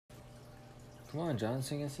Come on, John,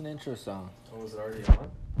 sing us an intro song. Oh, was it already on?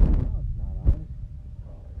 No, it's not on.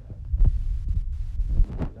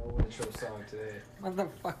 No intro song today.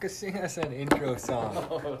 Motherfucker, sing us an intro song.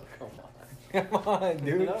 Oh, come on. Come on,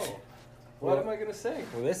 dude. No. What am I going to sing?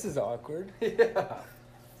 Well, this is awkward. Yeah.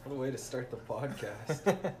 What a way to start the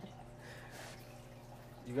podcast.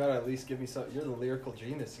 You got to at least give me something. You're the lyrical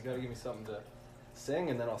genius. You got to give me something to sing,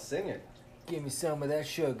 and then I'll sing it. Give me some of that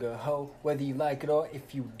sugar, ho. Whether you like it or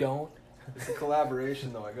if you don't. It's a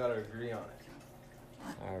collaboration, though. I got to agree on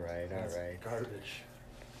it. All right. That's garbage.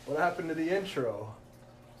 What happened to the intro?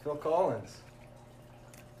 Phil Collins.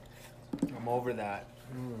 I'm over that.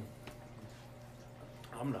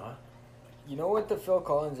 I'm not. You know what the Phil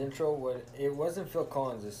Collins intro was? It wasn't Phil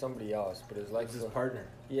Collins, it's somebody else, but it's like Like his partner.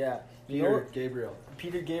 Yeah. You know Peter what- Gabriel.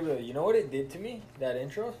 Peter Gabriel. You know what it did to me? That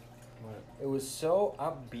intro? What? It was so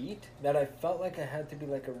upbeat that I felt like I had to be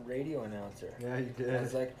like a radio announcer. Yeah, you did. I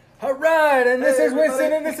was like, all right, and this Hey, is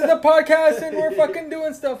Winston, everybody. and this is a podcast, and we're fucking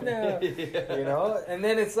doing stuff now. Yeah. You know? And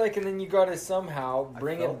then it's like, and then you got to somehow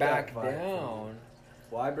bring felt it back that vibe from down.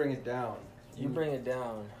 Well, I bring it down. You bring it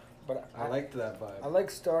down. But I liked that vibe. I like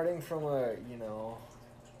starting from a,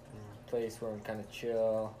 place where I'm kind of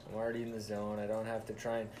chill. I'm already in the zone. I don't have to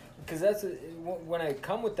try and... Because when I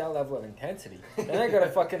come with that level of intensity, then I got to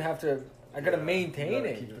fucking have to... I got to Yeah, maintain you gotta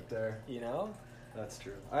it. Keep it there. You know? That's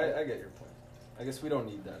true. I get your point. I guess we don't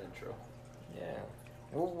need that intro. Yeah.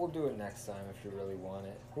 We'll do it next time if you really want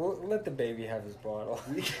it. We'll let the baby have his bottle.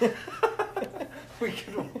 We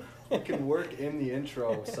can work in the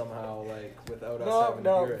intro somehow, like without us having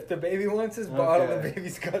No. to hear If it. the baby wants his bottle, the Okay.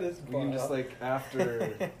 baby's got his We bottle. can just like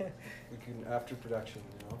after production,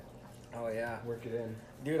 Oh yeah, work it in.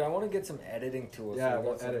 dude, I want to get some editing tools. Yeah, we got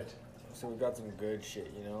we'll some- edit. So we got some good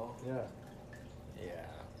shit, you know. Yeah, Yeah,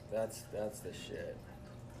 that's the shit.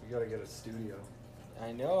 we gotta get a studio.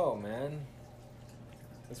 I know, man.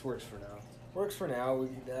 This works for now. Works for now.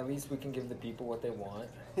 At least we can give the people what they want.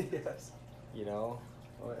 Yes. You know,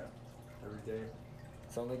 Oh yeah. Every day.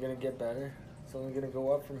 it's only gonna get better. It's only gonna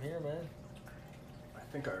go up from here, man. I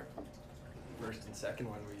think our first and second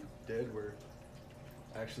one we did were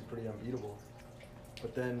actually pretty unbeatable.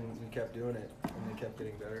 But then we kept doing it, and they kept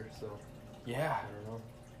getting better, so Yeah, I don't know.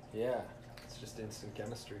 yeah. It's just instant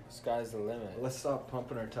chemistry. Sky's the limit. Let's stop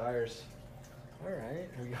pumping our tires. All right.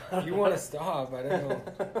 We If you want to stop, I don't know.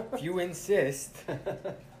 If you insist,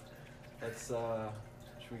 Let's,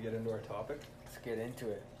 should we get into our topic? let's get into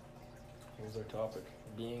it. What was our topic?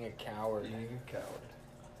 Being a coward. Being a coward.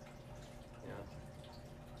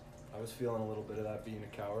 Yeah. I was feeling a little bit of that being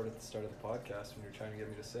a coward at the start of the podcast when you were trying to get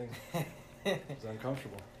me to sing. It was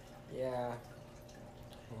uncomfortable. Yeah.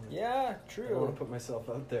 Yeah, I don't want true. to put myself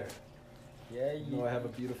out there. Yeah, You know I have a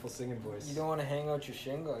beautiful singing voice. You don't want to hang out your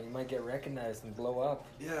shingle. You might get recognized and blow up.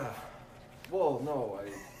 Yeah. Well, no,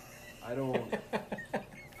 I don't.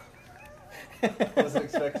 I wasn't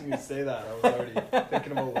expecting you to say that. I was already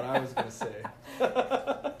thinking about what I was going to say.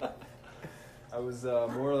 I was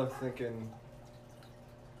more or less thinking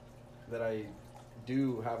that I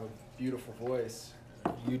do have a beautiful voice,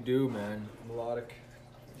 You do, man. melodic,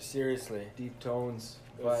 Seriously. deep tones,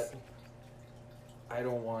 but I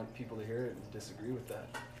don't want people to hear it and disagree with that.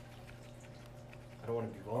 I don't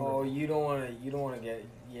want to be vulnerable. Oh, you don't want to get.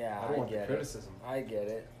 Yeah, I don't want the get criticism. it. I get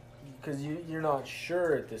it. Because you're not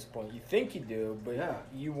sure at this point. You think you do, but Yeah.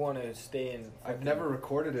 you want to stay in. I've fucking- never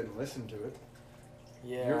recorded it and listened to it.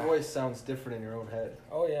 Yeah. Your voice sounds different in your own head.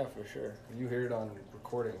 Oh yeah, for sure. When you hear it on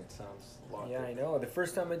recording, it sounds a lot Yeah, I different. know. The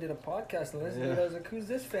first time I did a podcast and listened to Yeah. it, I was like, "Who's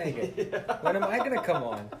this faggot? Yeah. When am I gonna come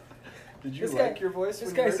on?" Did you This like guy- your voice? This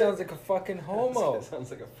when guy you heard sounds it? like a fucking homo. It sounds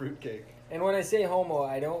like a fruitcake. And when I say homo,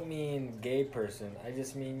 I don't mean gay person. I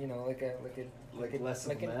just mean like Less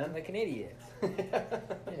of a man? like an idiot.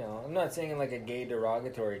 You know, I'm not saying like a gay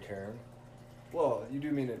derogatory term. Well, you do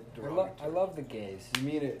mean it I derogatory. love the gays. You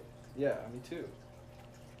mean it? Yeah, me too.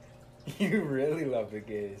 You really love the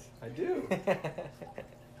gays. I do.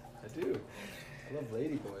 I do. I love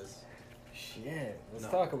ladyboys. Shit, let's No.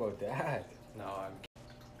 talk about that. No, I'm.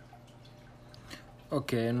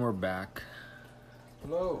 Okay, and we're back.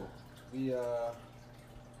 Hello. We were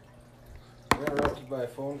interrupted by a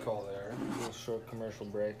phone call there, A little short commercial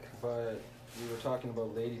break. but we were talking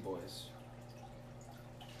about ladyboys.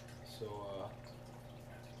 So,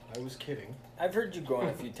 I was kidding. I've heard you go on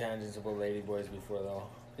a few tangents about ladyboys before, though.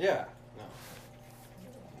 Yeah. No.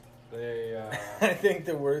 They, I think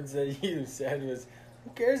the words that you said was, "Who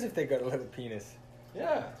cares if they got a little penis?"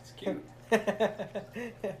 yeah, it's cute.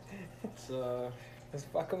 It's, Just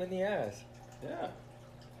fuck them in the ass. yeah.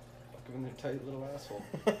 Fuck them in their tight little asshole.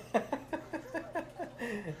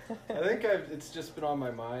 I think it's just been on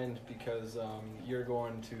my mind because you're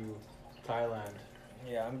going to Thailand,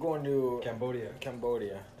 Yeah, I'm going to Cambodia,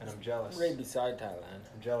 Cambodia. and I'm jealous. Right beside Thailand.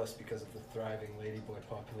 I'm jealous because of the thriving ladyboy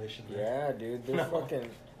population there. Yeah, dude, they're No.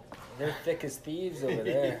 they're thick as thieves over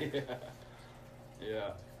there.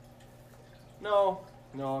 Yeah. No,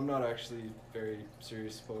 I'm not actually very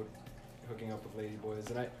serious about hooking up with ladyboys,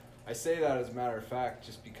 and I say that as a matter of fact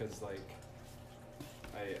just because, like,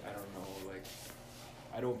 I don't know, like,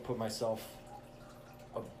 I don't put myself,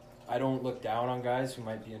 I don't look down on guys who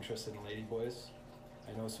might be interested in ladyboys.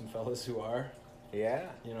 I know some fellas who are, Yeah,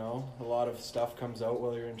 you know, a lot of stuff comes out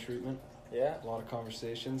while you're in treatment, yeah. a lot of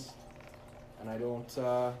conversations, and I don't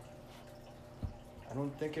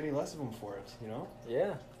think any less of them for it, you know?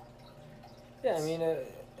 Yeah. Yeah, I mean,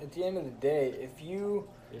 at the end of the day, if you...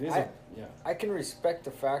 It is, yeah. I can respect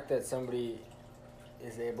the fact that somebody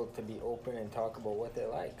is able to be open and talk about what they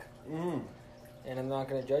like. Mm. And I'm not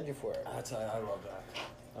going to judge you for it. I love that.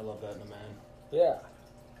 I love that in a man. Yeah.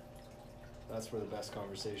 That's where the best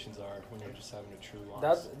conversations are, when you're just having a true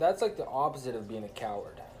That's like the opposite of being a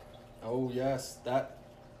coward. Oh, yes.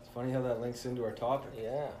 It's funny how that links into our topic.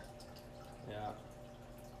 Yeah. Yeah.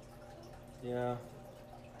 Yeah.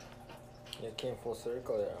 It came full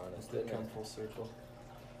circle there, honest, Did didn't come it? full circle.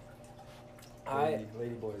 I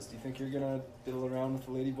Ladyboys. Do you think you're gonna diddle around with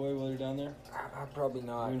a ladyboy while you're down there? probably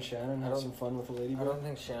not. You and Shannon I have don't- some fun with a I ladyboy? don't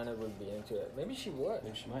think Shannon would be into it. Maybe she would.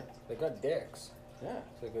 Maybe she might. They got dicks. Yeah.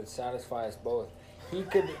 So it could satisfy us both. He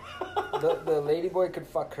could, the ladyboy could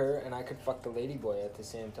fuck her, and I could fuck the ladyboy at the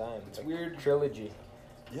same time. It's Like, weird. trilogy.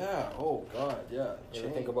 Yeah. Oh, God. Yeah. You ever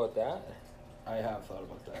think about that? I have thought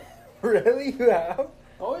about that. Really? You have?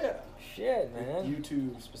 Oh, yeah. Shit, With man. you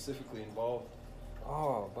two specifically involved.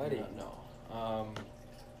 Oh, buddy. No.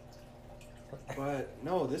 But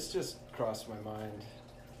no, this just crossed my mind.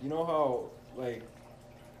 You know how, like,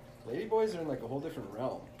 ladyboys are in like a whole different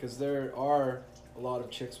realm, because there are a lot of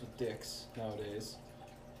chicks with dicks nowadays,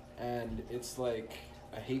 and it's like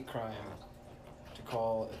a hate crime to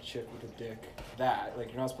call a chick with a dick that.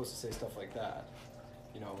 Like, you're not supposed to say stuff like that.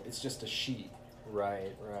 You know, it's just a she,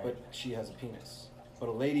 Right. but she has a penis. But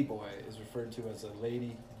a ladyboy is referred to as a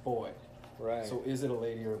lady boy. Right. So is it a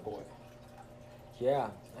lady or a boy? Yeah,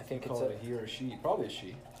 I think it's Call it a he or a she. Probably a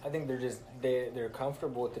she. I think they're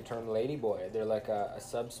comfortable with the term ladyboy. They're like a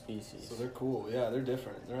subspecies. So they're cool. Yeah, they're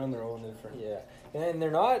different. They're on their own different. Yeah, and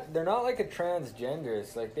they're not like a transgender.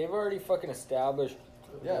 It's like they've already fucking established.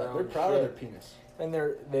 Yeah, their they're own proud of shit. their penis.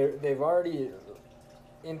 And they've already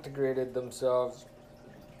integrated themselves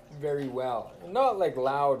very well. Not like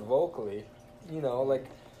loud vocally, you know, like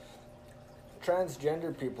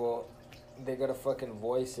transgender people, they gotta fucking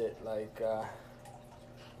voice it like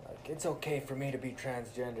it's okay for me to be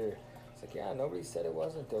transgender. It's like, yeah, nobody said it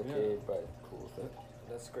wasn't okay, Yeah. but Cool with it.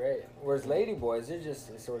 that's great. Whereas ladyboys,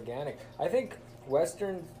 it's organic. I think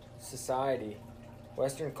Western society,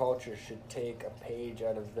 Western culture should take a page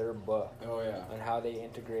out of their book Oh yeah. on how they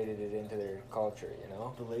integrated it into their culture, you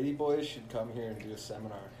know? The ladyboys should come here and do a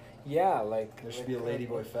seminar. Yeah, like... There should be a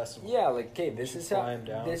ladyboy festival. Yeah, like, okay, this should is how... fly 'em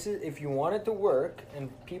down. This is... If you want it to work and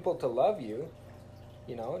people to love you,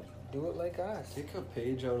 you know, do it like us. Take a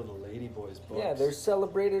page out of the ladyboys books. Yeah, they're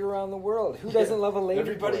celebrated around the world. Who doesn't love a ladyboy?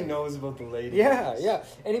 Everybody knows about the ladyboys. Yeah, yeah.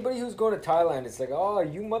 Anybody who's going to Thailand, it's like, oh,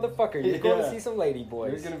 you motherfucker, you're going to Yeah. see some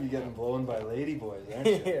ladyboys. You're gonna be getting blown by ladyboys, aren't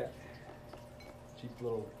you? Yeah. Cheap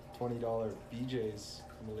little $20 BJs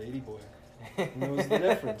from a ladyboy. Who knows the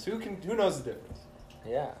difference? Who knows the difference?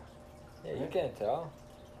 Yeah. Yeah, you Right? can't tell.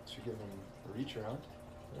 Should give them a reach around.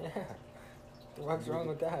 Yeah. What's wrong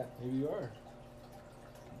with that? Maybe you are.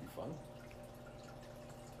 It'd be fun.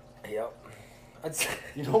 Yep. That's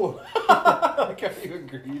You know, like how you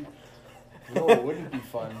agreed. You know what wouldn't be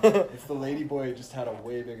fun? If the ladyboy just had a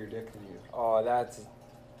way bigger dick than you. oh, that's...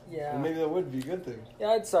 Yeah. And maybe that would be a good thing. Yeah,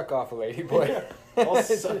 I'd suck off a ladyboy. I'll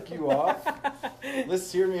suck you off.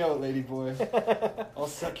 Let's hear me out, ladyboy. I'll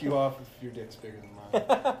suck you off if your dick's bigger than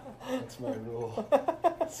mine. That's my rule.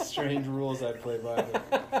 Strange rules I play by.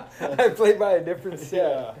 but- I play by a different set.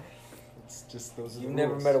 Yeah. It's just those are You've the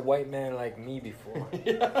never rules. met a white man like me before.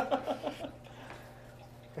 Yeah.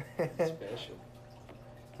 Special.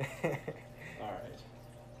 Alright.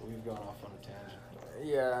 We've gone off on a tangent.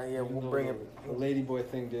 Yeah, Even we'll though bring it. The ladyboy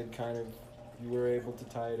thing did kind of, you were able to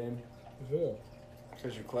tie it in Yeah.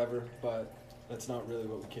 because you're clever, but that's not really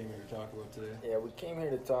what we came here to talk about today. Yeah, we came here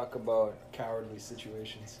to talk about Cowardly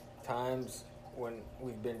situations. times when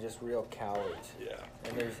we've been just real cowards. Yeah.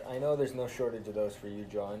 And I know there's no shortage of those for you,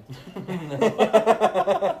 John.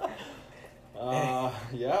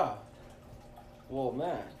 Yeah. Well,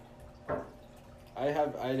 man, I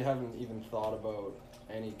haven't even thought about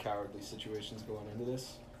any cowardly situations going into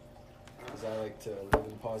this, because I like to live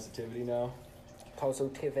in positivity now.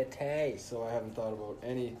 Positivity. So I haven't thought about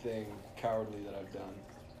anything cowardly that I've done.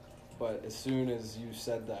 But as soon as you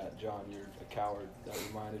said that, John, you're a coward, that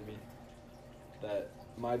reminded me that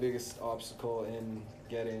my biggest obstacle in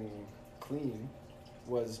getting clean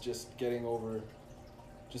was just getting over,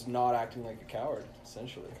 just not acting like a coward,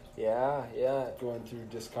 essentially. Yeah. Going through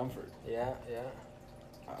discomfort. Yeah.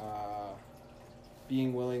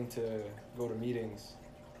 Being willing to go to meetings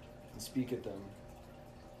and speak at them,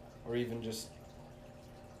 or even just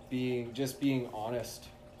being honest.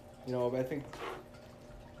 You know, I think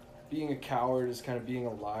being a coward is kind of being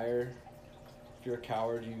a liar. If you're a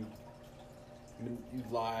coward, you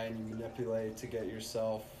lie and you manipulate to get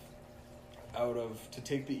yourself to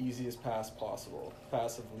take the easiest path possible.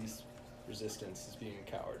 Path of least resistance is being a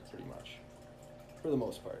coward, pretty much, for the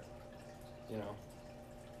most part, you know.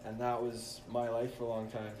 And that was my life for a long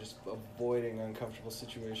time, just avoiding uncomfortable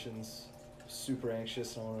situations, super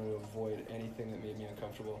anxious, and I wanted to avoid anything that made me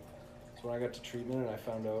uncomfortable. So when I got to treatment and I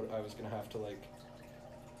found out I was going to have to, like,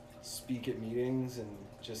 speak at meetings and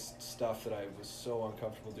just stuff that I was so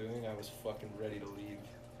uncomfortable doing, I was fucking ready to leave.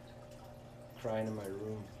 Crying in my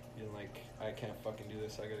room, being like, I can't fucking do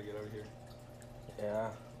this, I gotta get out of here.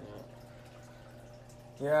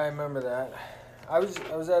 Yeah, I remember that. I was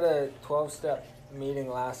at a 12-step meeting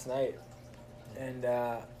last night, and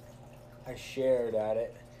I shared at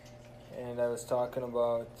it, and I was talking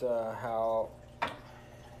about how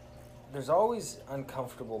there's always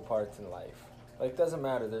uncomfortable parts in life. Like, doesn't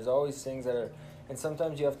matter. There's always things that are, and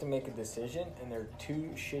sometimes you have to make a decision, and they're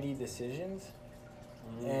two shitty decisions,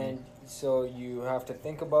 and so you have to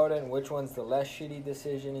think about it, and which one's the less shitty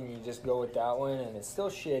decision, and you just go with that one, and it's still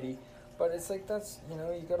shitty, but it's like, that's, you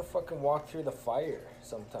know, you gotta fucking walk through the fire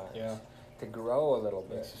sometimes. Yeah. To grow a little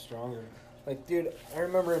bit. Makes you stronger. Like, dude, I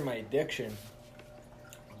remember in my addiction,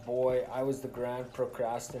 boy, I was the grand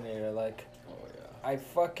procrastinator. Like, Oh yeah. I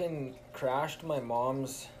fucking crashed my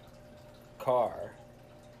mom's car.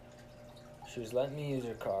 She was letting me use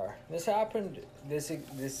her car. This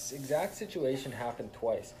exact situation happened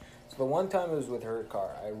twice. So the one time it was with her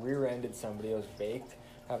car. I rear-ended somebody. I was baked,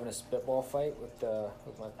 having a spitball fight with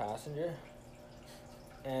my passenger.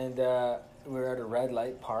 And we were at a red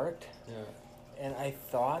light parked. Yeah. And I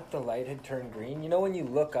thought the light had turned green. You know when you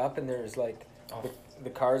look up and there's like the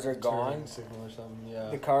cars are gone? Turn signal or something, yeah.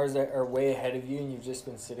 The cars that are way ahead of you and you've just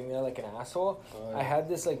been sitting there like an asshole. Oh, yeah. I had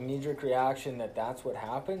this like knee-jerk reaction that's what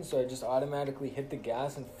happened, so I just automatically hit the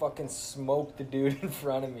gas and fucking smoked the dude in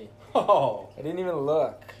front of me. Oh. I didn't even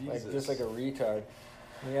look. Jesus. Like, just like a retard.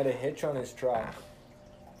 And he had a hitch on his truck.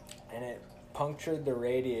 And it punctured the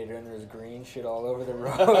radiator and there was green shit all over the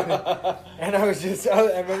road. And I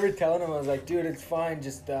remember telling him, I was like, dude, it's fine,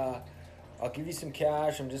 just I'll give you some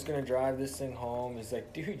cash, I'm just gonna drive this thing home. He's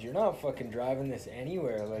like, dude, you're not fucking driving this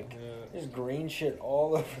anywhere, like, there's green shit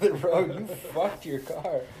all over the road, you fucked your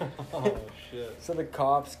car. Oh shit. So the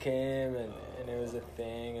cops came and it was a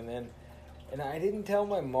thing, and I didn't tell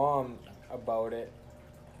my mom about it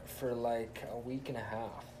for like a week and a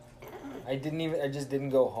half. I just didn't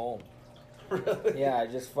go home. Really? Yeah, I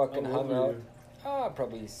just fucking How hung old out. were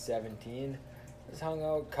Probably 17. Just hung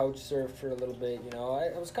out, couch surfed for a little bit, you know.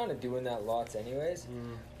 I was kind of doing that lots anyways.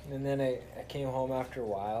 And then I came home after a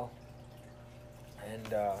while.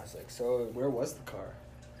 And I was like, so... Where was the car?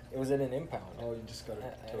 It was at an impound. Oh, you just got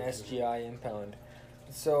it. An SGI impound.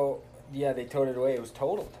 So, yeah, they towed it away. It was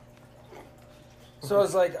totaled. So I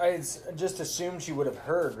was like, I just assumed she would have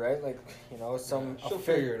heard, right? Like, you know, she'll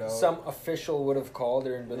figure it out. Some official would have called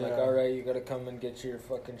her and been like, Yeah. all right, you got to come and get your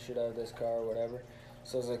fucking shit out of this car or whatever.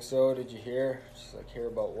 So I was like, so did you hear? She's like, hear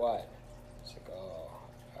about what? She's like, oh,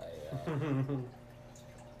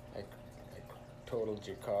 I totaled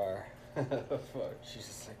your car. Fuck. She's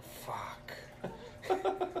just like, fuck.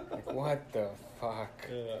 Like, what the fuck?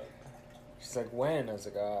 Yeah. She's like, when? I was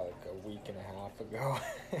like, like a week and a half ago.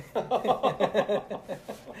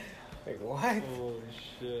 Like, what? Holy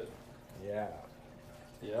shit. Yeah.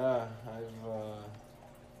 Yeah, I've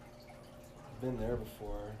been there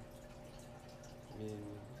before. I mean,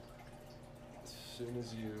 as soon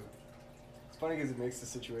as you... It's funny because it makes the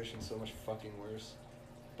situation so much fucking worse.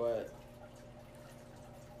 But,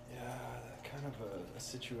 yeah, that kind of a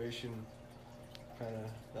situation, kind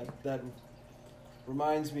of, that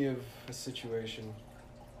reminds me of a situation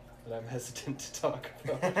that I'm hesitant to talk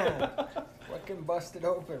about. Fucking busted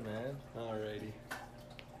open, man. Alrighty.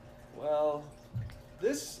 Well,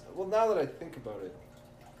 now that I think about it,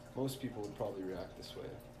 most people would probably react this way.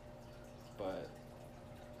 But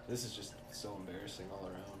this is just so embarrassing all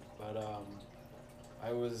around. But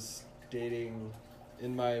I was dating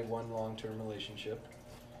in my one long-term relationship.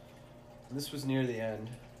 And this was near the end,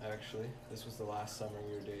 actually. This was the last summer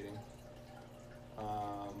we were dating.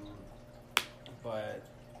 But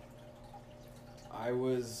I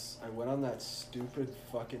went on that stupid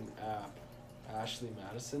fucking app,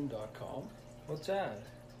 ashleymadison.com. What's that?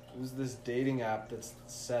 It was this dating app that's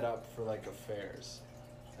set up for like affairs,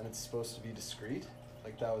 and it's supposed to be discreet.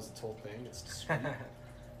 Like that was its whole thing. It's discreet,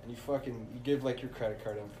 and you give like your credit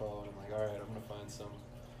card info, and I'm like, all right, I'm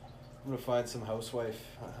gonna find some housewife,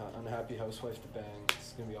 unhappy housewife to bang.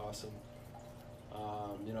 It's gonna be awesome.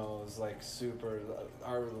 You know, it was like super.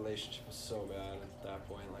 Our relationship was so bad at that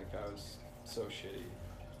point. Like I was so shitty.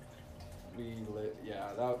 We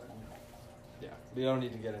don't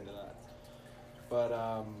need to get into that. But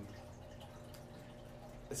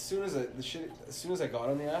as soon as I got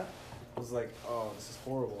on the app, I was like, oh, this is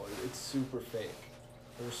horrible. It's super fake.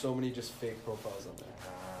 There were so many just fake profiles on there.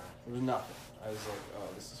 There was nothing. I was like, oh,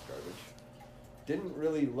 this is garbage. Didn't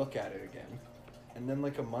really look at it again. And then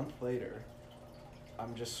like a month later,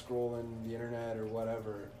 I'm just scrolling the internet or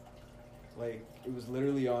whatever. Like, it was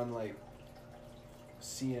literally on like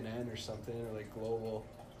CNN or something, or like Global.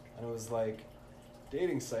 And it was like,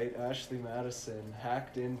 dating site Ashley Madison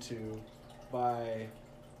hacked into by...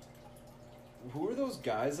 Who are those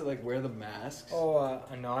guys that like wear the masks? Oh,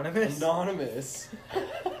 Anonymous? Anonymous.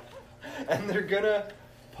 And they're gonna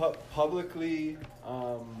publicly,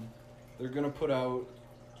 they're gonna put out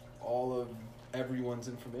all of everyone's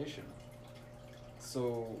information.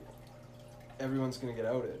 So everyone's gonna get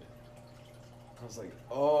outed. I was like,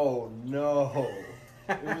 oh no.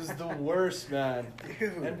 It was the worst, man.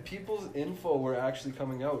 Dude. And people's info were actually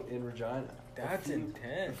coming out in Regina. That's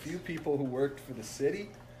intense. A few people who worked for the city,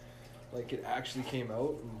 like it actually came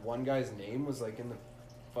out, and one guy's name was like in the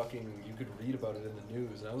fucking, you could read about it in the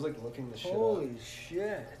news, and I was like looking this shit up. Holy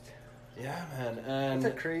shit. Yeah, man. And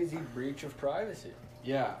that's a crazy breach of privacy.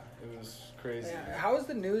 Yeah, it was crazy. Yeah, how is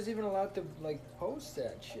the news even allowed to like post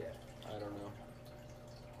that shit? I don't know.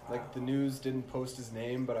 Like the news didn't post his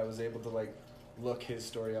name, but I was able to like look his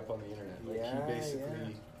story up on the internet. Like he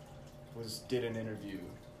basically did an interview.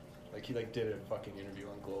 Like he like did a fucking interview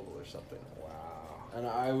on Global or something. Wow. And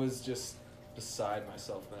I was just beside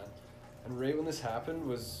myself, man. And right when this happened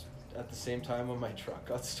was at the same time when my truck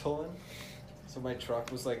got stolen. So my truck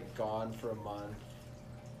was like gone for a month.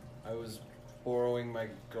 I was borrowing my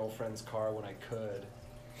girlfriend's car when I could.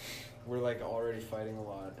 We're like already fighting a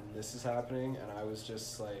lot, and this is happening, and I was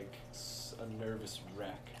just like a nervous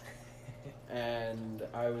wreck. And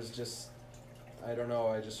I was just, I don't know,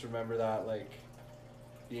 I just remember that like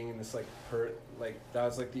being in this like that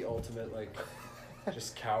was like the ultimate like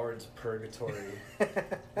just coward's purgatory. You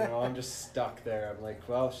know, I'm just stuck there. I'm like,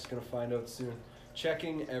 well, she's gonna find out soon.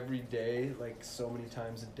 Checking every day, like so many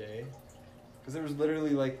times a day, because there was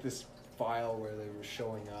literally like this file where they were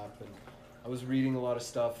showing up, and I was reading a lot of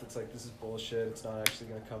stuff that's like, this is bullshit, it's not actually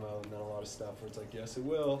gonna come out, and then a lot of stuff where it's like, yes it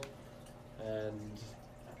will. And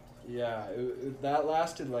yeah, that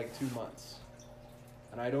lasted like 2 months,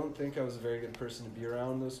 and I don't think I was a very good person to be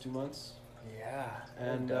around those 2 months. Yeah.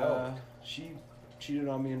 And she cheated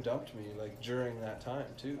on me and dumped me like during that time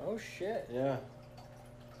too. Oh shit. Yeah.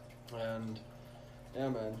 And yeah,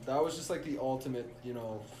 man, that was just like the ultimate, you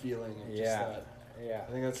know, feeling of just that. Yeah.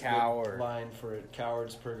 I think that's Coward. a good line for it.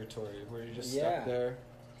 Coward's purgatory, where you're just stuck there.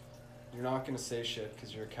 You're not gonna say shit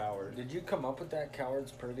because you're a coward. Did you come up with that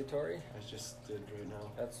coward's purgatory? I just did right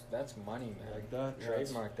now. That's money, man. Like that?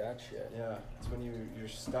 Trademark that shit. Yeah, it's when you're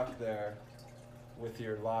stuck there with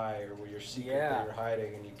your lie or with your secret that you're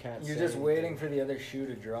hiding, and you can't. You're say just anything. waiting for the other shoe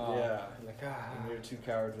to drop. Yeah. Like And you're too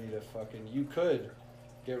cowardly to fucking. You could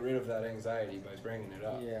get rid of that anxiety by bringing it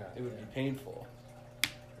up. Yeah. It would be painful.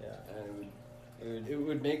 Yeah. And it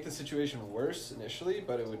would make the situation worse initially,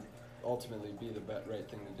 but it would ultimately be the right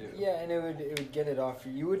thing to do. Yeah, and it would get it off.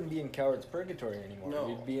 You wouldn't be in coward's purgatory anymore. No.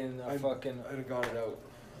 You'd be in I'd have got it out.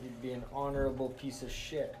 You'd be an honorable piece of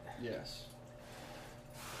shit. Yes.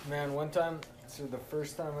 Man, one time, so the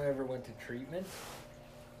first time I ever went to treatment,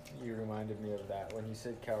 you reminded me of that when you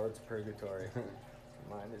said coward's purgatory.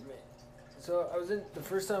 Reminded me. So the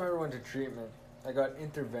first time I ever went to treatment, I got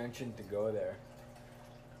intervention to go there.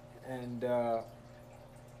 And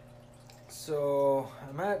so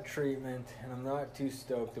I'm at treatment, and I'm not too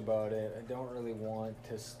stoked about it. I don't really want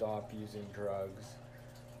to stop using drugs.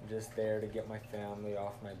 I'm just there to get my family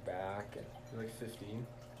off my back. And You're like 15?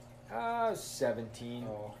 I was 17.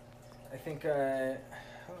 Oh. I think I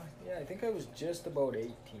was just about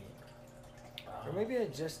 18. Or maybe I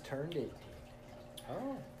just turned 18.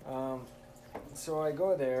 Oh. So I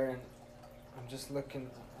go there, and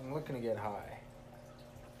I'm looking to get high.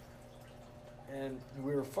 and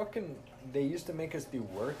we were fucking. They used to make us do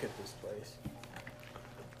work at this place.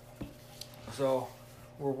 So,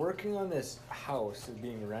 we're working on this house that's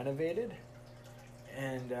being renovated,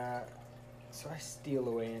 and so I steal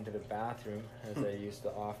away into the bathroom, as I used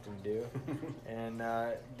to often do, and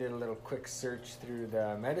did a little quick search through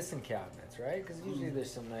the medicine cabinets, right? Because usually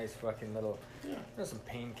there's some nice fucking little, some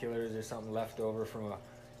painkillers or something left over from a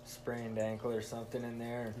sprained ankle or something in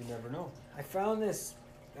there. You never know. I found this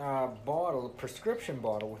bottle, a prescription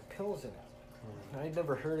bottle with pills in it. I'd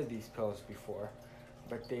never heard of these pills before,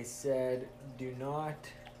 but they said do not.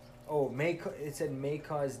 It said may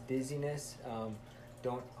cause dizziness.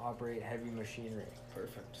 Don't operate heavy machinery.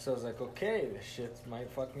 Perfect. So I was like, okay, this shit might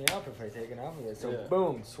fuck me up if I take enough of it. So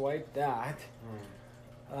boom, swipe that.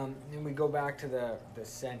 Then we go back to the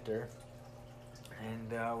center,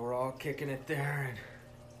 and we're all kicking it there,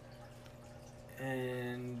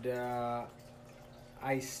 and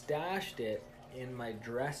I stashed it in my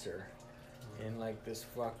dresser, in like this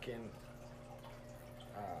fucking,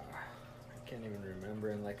 I can't even remember,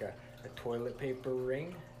 in like a toilet paper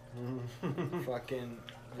ring. Fucking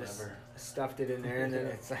just stuffed it in there, and then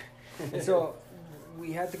it's like, and so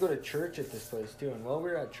we had to go to church at this place too. And while we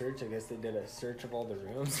were at church, I guess they did a search of all the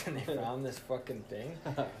rooms, and they found this fucking thing.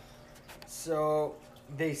 So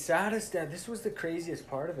they sat us down. This was the craziest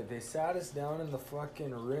part of it. They sat us down in the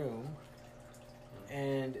fucking room,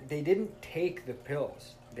 and they didn't take the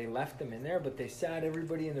pills. They left them in there, but they sat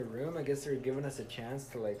everybody in the room. I guess they were giving us a chance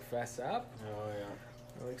to like fess up. Oh yeah.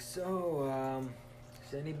 They're like, so,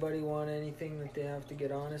 does anybody want anything that they have to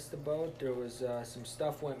get honest about? There was some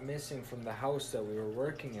stuff went missing from the house that we were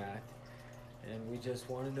working at, and we just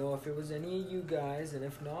want to know if it was any of you guys, and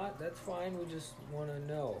if not, that's fine. We just want to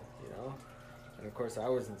know, you know? And of course, I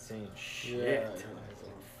wasn't saying shit. Yeah. I was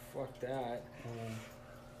like, fuck that.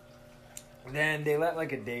 Then they let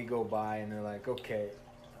like a day go by, and they're like, okay,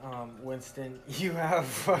 Winston, you have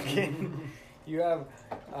fucking, you have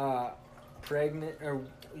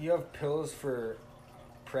you have pills for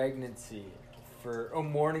pregnancy, for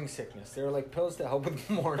morning sickness. They were like pills to help with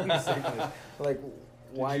morning sickness. Like,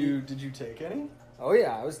 why did you take any? Oh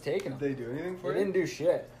yeah, I was taking them. Did they do anything for you? They didn't do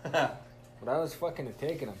shit, but I was fucking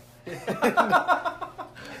taking them.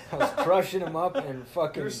 I was crushing them up and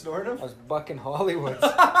fucking. You were snorting them? I was bucking Hollywoods.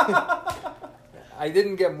 I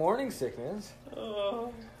didn't get morning sickness.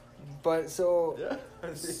 But so. Yeah.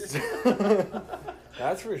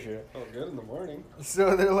 That's for sure. Oh, good in the morning.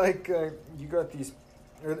 So they're like, you got these.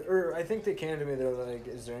 Or I think they came to me, they're like,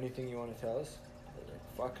 is there anything you want to tell us? I was like,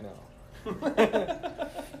 fuck no.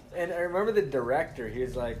 And I remember the director, he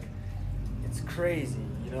was like, it's crazy,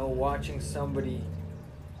 you know, watching somebody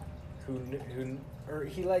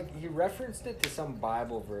he referenced it to some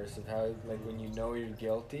Bible verse of how, like, when you know you're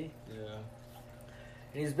guilty. Yeah.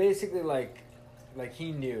 And he's basically like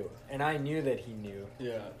he knew, and I knew that he knew.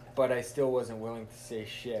 Yeah. But I still wasn't willing to say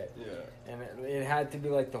shit. Yeah. And it had to be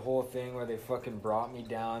like the whole thing where they fucking brought me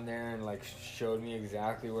down there and like showed me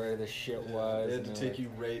exactly where the shit was. They had to take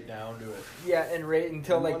you right down to it. Yeah, and right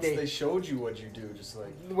until and like once they showed you what you do, just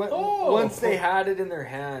like once they had it in their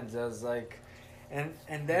hands, I was like, and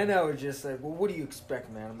then I was just like, well, what do you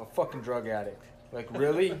expect, man? I'm a fucking drug addict. Like,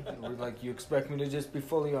 really? Like, you expect me to just be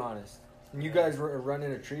fully honest? And you guys are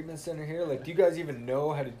running a treatment center here? Like, do you guys even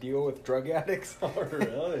know how to deal with drug addicts? Oh,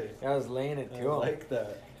 really? I was laying it to them. I like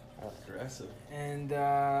that. Aggressive. And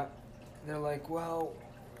they're like, well,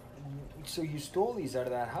 so you stole these out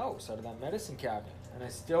of that house, out of that medicine cabinet. And I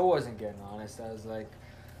still wasn't getting honest. I was like,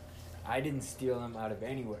 I didn't steal them out of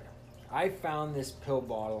anywhere. I found this pill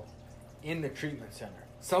bottle in the treatment center.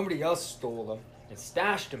 Somebody else stole them and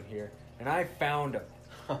stashed them here, and I found them.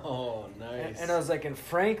 Oh, nice. And I was like, and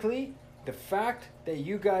frankly, the fact that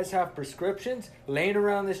you guys have prescriptions laying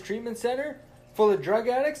around this treatment center full of drug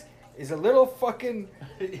addicts is a little fucking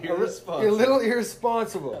irresponsible. A little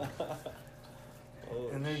irresponsible. Oh,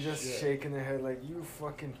 and they're just shaking their head like, you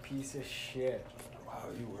fucking piece of shit. Wow,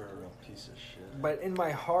 you were a real piece of shit. But in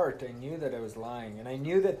my heart, I knew that I was lying, and I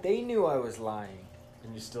knew that they knew I was lying.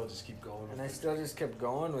 And you still just keep going with it. And I still just kept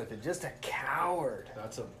going with it. Just a coward.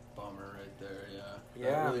 That's a bummer right there, yeah.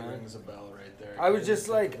 Yeah, that really man. rings a bell right there. I was just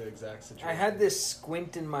like, the exact situation. I had this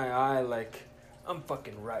squint in my eye like, I'm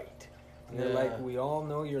fucking right. And they're like, we all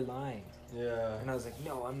know you're lying. Yeah. And I was like,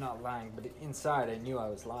 no, I'm not lying. But inside, I knew I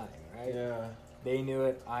was lying, right? Yeah. They knew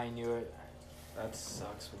it. I knew it. That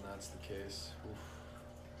sucks when that's the case. Oof.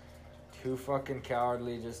 Too fucking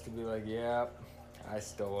cowardly just to be like, yeah, I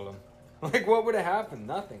stole them. Like, what would have happened?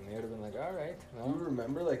 Nothing. They would have been like, all right. Well. Do you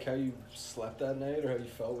remember, like, how you slept that night or how you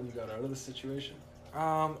felt when you got out of the situation?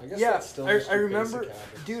 I guess yeah, that's still just I your remember, basic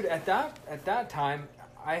habits. dude. At that time,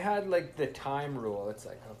 I had like the time rule. It's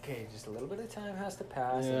like, okay, just a little bit of time has to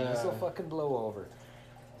pass, and this will Yeah. fucking blow over.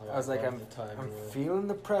 I was like, love I'm the time rule. feeling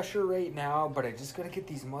the pressure right now, but I just gotta get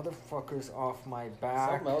these motherfuckers off my back.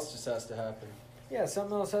 Something else just has to happen. Yeah,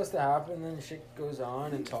 something else has to happen, then shit goes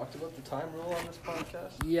on. We And talked about the time rule on this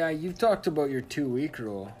podcast. yeah, you've talked about your 2-week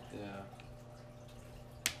rule. Yeah.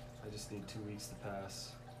 I just need 2 weeks to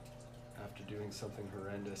pass after doing something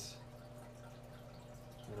horrendous,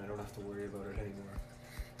 and I don't have to worry about it anymore.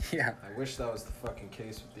 Yeah. I wish that was the fucking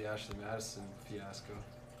case with the Ashley Madison fiasco.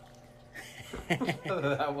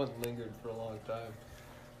 That one lingered for a long time.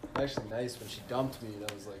 Actually, nice when she dumped me.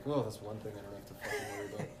 That was like, oh, that's one thing I don't have to fucking worry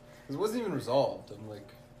about. Because it wasn't even resolved. I'm like,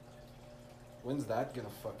 when's that gonna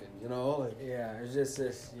fucking, you know, like. Yeah, it's just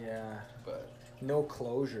this. Yeah, But no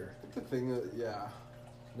closure. I think the thing that, yeah,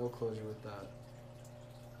 no closure with that.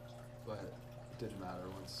 But it didn't matter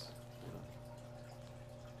once, you know.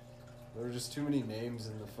 There were just too many names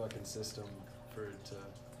in the fucking system for it to.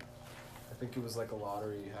 I think it was like a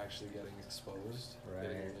lottery actually getting exposed. Right.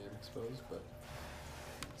 Getting your name exposed, but.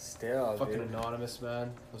 Still, Fucking dude. anonymous,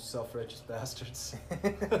 man. Those self-righteous bastards.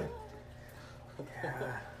 Yeah.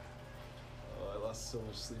 Oh, I lost so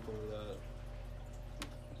much sleep over that.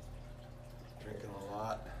 Drinking a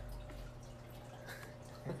lot.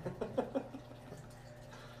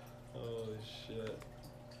 Holy shit.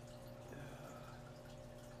 Yeah.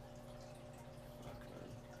 Fuck,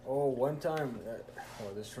 Oh, one time.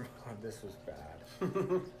 This was bad.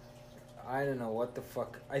 man. I don't know what the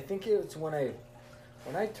fuck. I think it's when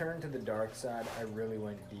I turned to the dark side, I really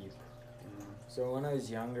went deep. So when I was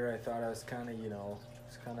younger, I thought I was kind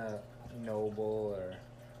of, noble or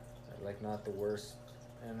like not the worst.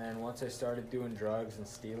 And then once I started doing drugs and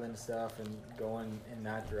stealing stuff and going in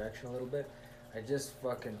that direction a little bit, I just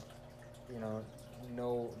fucking,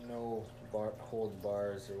 no hold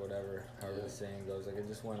bars or whatever, however the saying goes. Like I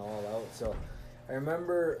just went all out. So I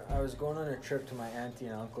remember I was going on a trip to my auntie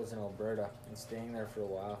and uncle's in Alberta and staying there for a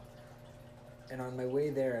while. And on my way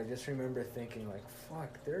there, I just remember thinking, like,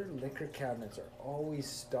 fuck, their liquor cabinets are always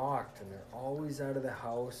stocked, and they're always out of the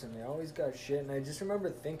house, and they always got shit. And I just remember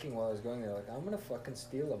thinking while I was going there, like, I'm gonna fucking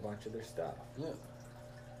steal a bunch of their stuff. Yeah.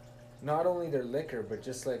 Not only their liquor, but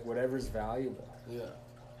just, like, whatever's valuable. Yeah.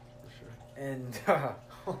 For And sure.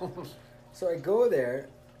 so I go there,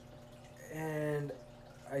 and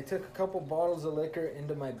I took a couple bottles of liquor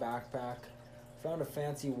into my backpack, found a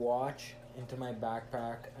fancy watch into my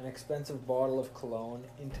backpack, an expensive bottle of cologne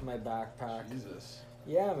into my backpack. Jesus.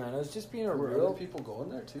 Yeah, man, I was just being a Were real. other people going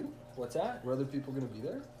there too? What's that? Were other people gonna be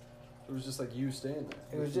there? It was just like you staying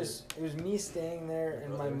there. It was me staying there, Your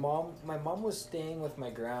and brother. my mom was staying with my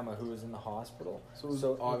grandma who was in the hospital. So it was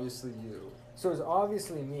obviously you. So it was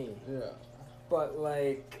obviously me, Yeah. but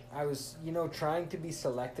like I was, trying to be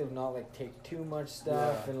selective, not like take too much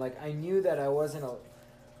stuff, Yeah. and like I knew that I wasn't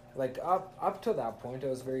up to that point I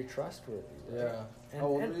was very trustworthy. Right? Yeah. And, How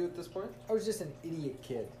old and were you at this point? I was just an idiot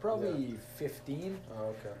kid, probably 15. Oh,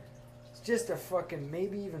 okay. Just a fucking,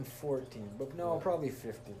 maybe even 14, but no, Yeah. probably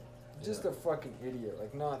 15. Just Yeah. a fucking idiot,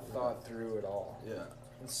 like not thought through at all. Yeah.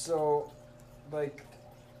 And so, like,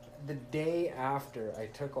 the day after I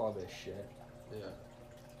took all this shit, Yeah.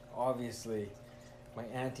 obviously my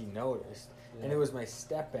auntie noticed, and Yeah. it was my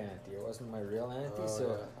step auntie, it wasn't my real auntie, Oh, so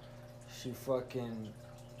yeah. she fucking,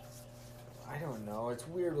 I don't know, it's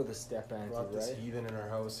weird with a step auntie, Brought this right? heathen in our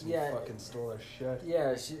house and Yeah. fucking stole our shit. Yeah,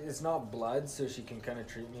 it's not blood, so she can kind of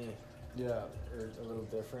treat me Yeah. a little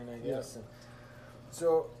different, I Yeah. guess. And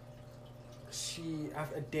so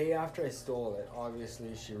a day after I stole it,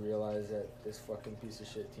 obviously she realized that this fucking piece of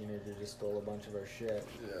shit teenager just stole a bunch of our shit.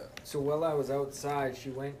 Yeah. So while I was outside, she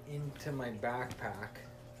went into my backpack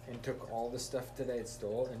and took all the stuff that I had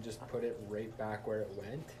stole and just put it right back where it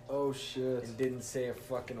went Oh shit. and didn't say a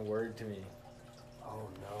fucking word to me. Oh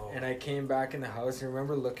no. And I came back in the house and I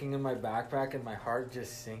remember looking in my backpack and my heart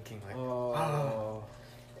just sinking like, Oh.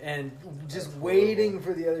 and just That's waiting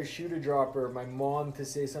horrible. for the other shoe to drop or my mom to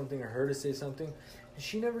say something or her to say something. And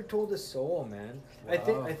she never told a soul, man.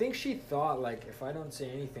 Wow. I think she thought like if I don't say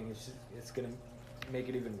anything, it's gonna make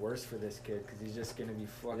it even worse for this kid because he's just gonna be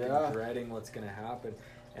fucking Yeah. dreading what's gonna happen.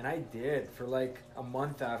 And I did for like a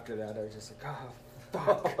month after that. I was just like, oh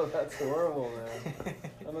fuck. Oh, that's horrible, man.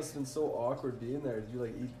 That must have been so awkward being there. Did you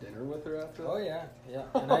like eat dinner with her after that? Oh yeah.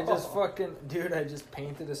 And I just fucking, dude, I just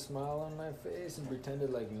painted a smile on my face and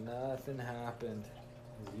pretended like nothing happened.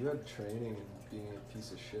 You had training and being a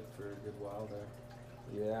piece of shit for a good while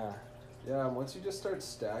there. Yeah. Yeah, and once you just start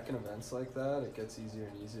stacking events like that, it gets easier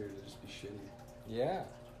and easier to just be shitty, Yeah.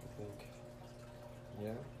 I think.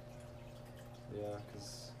 Yeah. Yeah,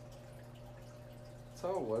 because that's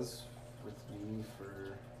how it was with me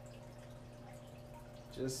for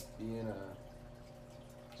just being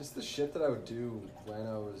just the shit that I would do when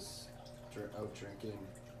I was out drinking.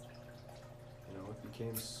 You know, it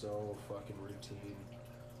became so fucking routine.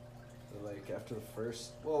 Like after the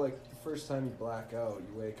first time you black out,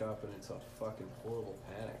 you wake up and it's a fucking horrible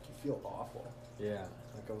panic. You feel awful. Yeah.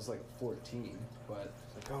 Like I was like 14, but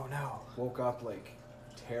Like, oh no. woke up like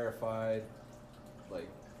terrified, like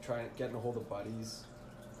getting a hold of buddies,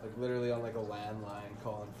 like literally on like a landline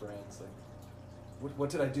calling friends. Like, what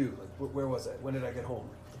did I do? Like, where was I? When did I get home?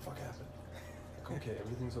 What the fuck happened? Like, okay,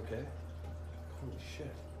 everything's okay. Holy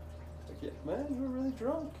shit. Like, yeah, man, you were really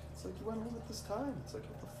drunk. It's like you went home at this time. It's like,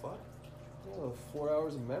 what the fuck? You know, 4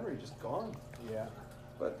 hours of memory just gone. Yeah.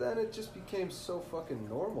 But then it just became so fucking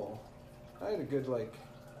normal. I had a good like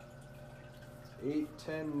 8,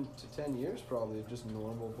 10 to 10 years probably of just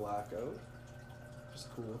normal blackout.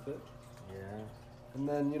 Just cool with it. Yeah. And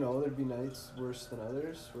then, you know, there'd be nights worse than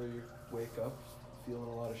others where you wake up feeling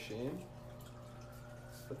a lot of shame.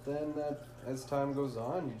 But then as time goes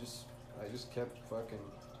on, I just kept fucking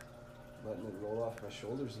letting it roll off my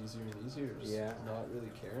shoulders easier and easier. Just not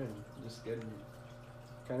really caring. Just getting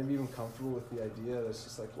kind of even comfortable with the idea that it's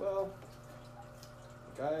just like, well,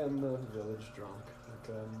 like I am the village drunk.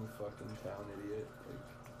 Like I'm the fucking town idiot.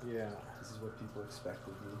 Like, Yeah. this is what people expect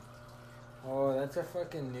of me. Oh, that's a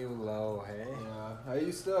fucking new low, hey? Yeah, I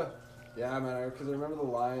used to, man, because I remember the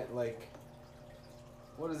line, like,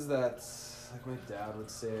 what is that? Like my dad would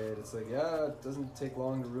say it. It's like, yeah, it doesn't take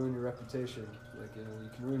long to ruin your reputation. Like, you know, you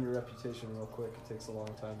can ruin your reputation real quick. It takes a long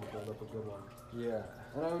time to build up a good one. Yeah.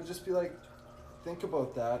 And I would just be like, think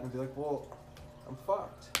about that and be like, well, I'm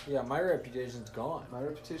fucked. Yeah, my reputation's gone. My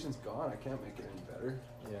reputation's gone. I can't make it any better.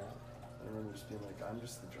 Yeah. I remember just being like, I'm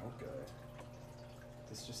just the drunk guy.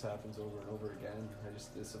 This just happens over and over again. I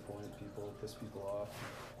just disappoint people, piss people off.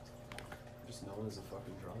 I'm just known as a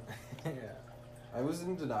fucking drunk. Yeah. I was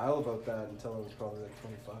in denial about that until I was probably like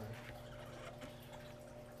 25.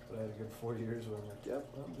 But I had a good 4 years where I'm like, yep,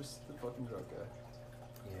 I'm just the fucking drunk guy.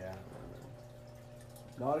 Yeah.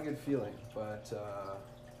 Not a good feeling, but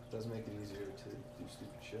it does make it easier to do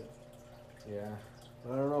stupid shit. Yeah.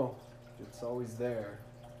 But I don't know. It's always there.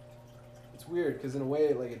 It's weird, because in a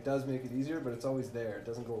way, like, it does make it easier, but it's always there. It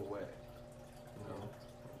doesn't go away. You know?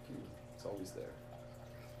 Like it's always there.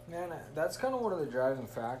 Man, that's kind of one of the driving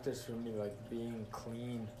factors for me, like, being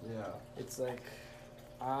clean. Yeah. It's like,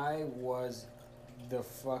 I was the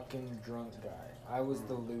fucking drunk guy. I was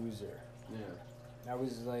the loser. Yeah. I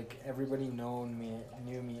was like, everybody knew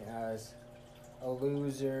me as a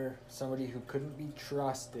loser, somebody who couldn't be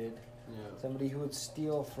trusted, somebody who would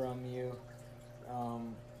steal from you,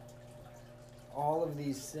 all of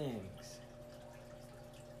these things.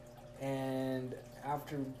 And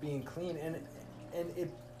after being clean, and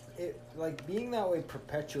it like, being that way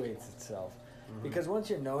perpetuates itself. Mm-hmm. Because once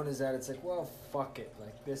you're known as that, it's like, well, fuck it.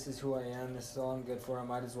 Like, this is who I am. This is all I'm good for. I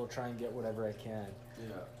might as well try and get whatever I can.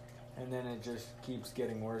 Yeah. And then it just keeps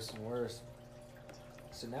getting worse and worse.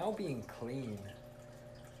 So now being clean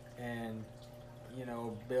and, you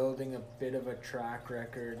know, building a bit of a track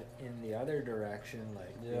record in the other direction,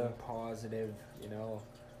 like being positive, you know,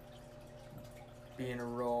 being a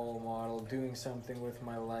role model, doing something with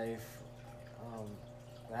my life,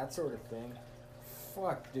 that sort of thing.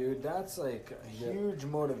 Fuck, dude, that's like a huge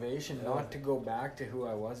motivation not to go back to who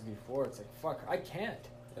I was before. It's like, fuck, I can't.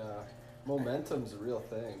 Yeah. Momentum's a real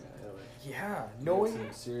thing. Yeah, knowing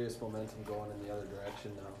some serious momentum going in the other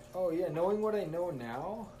direction now. Oh yeah, knowing what I know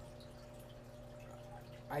now,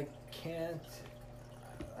 I can't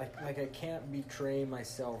betray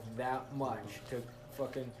myself that much to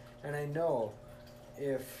fucking. And I know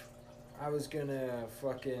if I was gonna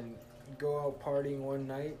fucking go out partying one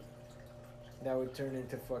night, that would turn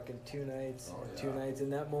into fucking 2 nights, 2 nights,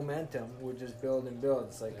 and that momentum would just build and build.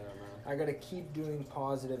 It's like, I gotta keep doing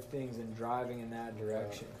positive things and driving in that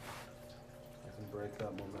direction. I can break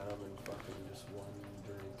that momentum in fucking just one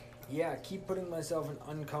drink. Yeah, keep putting myself in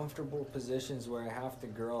uncomfortable positions where I have to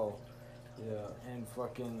grow. Yeah. And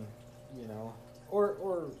fucking, you know,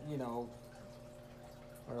 or you know,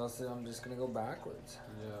 or else I'm just gonna go backwards.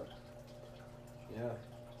 Yeah. Yeah.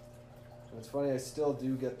 It's funny, I still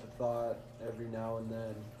do get the thought every now and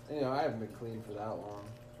then. You know, I haven't been clean for that long.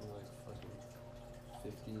 Like fucking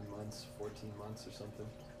 15 months, 14 months or something.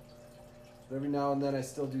 But every now and then I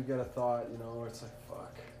still do get a thought, you know, where it's like,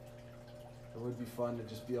 fuck. It would be fun to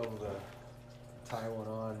just be able to tie one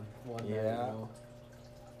on one night, you know.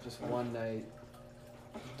 Just one night.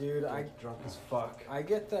 Dude, drunk as fuck. I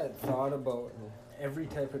get that thought about every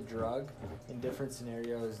type of drug in different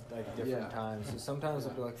scenarios, like different times. So sometimes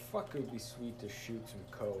I'll be like, fuck, it would be sweet to shoot some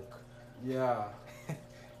coke. Yeah.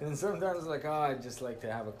 And sometimes like, oh, I'd just like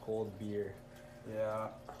to have a cold beer. Yeah.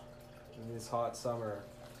 In this hot summer,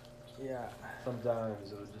 Yeah.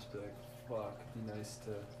 sometimes it would just be like, fuck, it'd be nice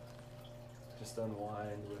to just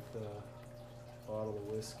unwind with a bottle of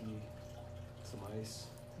whiskey, some ice.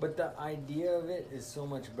 But the idea of it is so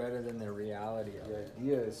much better than the reality of The it.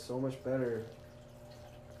 idea is so much better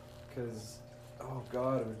because, oh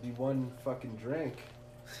god, it would be one fucking drink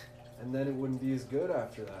and then it wouldn't be as good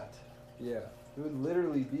after that. Yeah. It would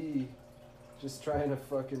literally be just trying to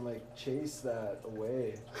fucking like chase that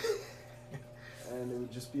away and it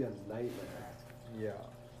would just be a nightmare. Yeah.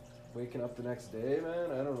 Waking up the next day,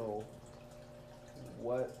 man, I don't know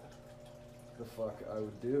what the fuck I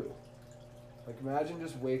would do. Like, imagine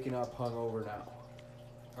just waking up hungover now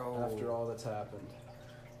Oh. after all that's happened.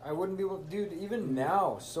 I wouldn't be able, dude. Even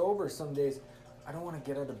now, sober, some days, I don't want to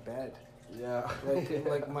get out of bed. Yeah. Like, Yeah.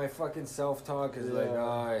 like my fucking self-talk is like, Yeah.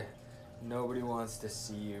 ah, nobody wants to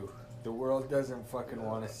see you. The world doesn't fucking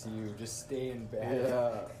want to see you. Just stay in bed.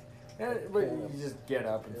 Yeah. And, but you just get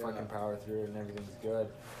up and Yeah. fucking power through it and everything's good.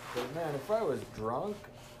 But man, if I was drunk,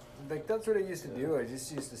 like that's what I used to do. I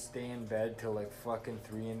just used to stay in bed till like fucking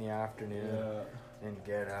 3 in the afternoon Yeah. and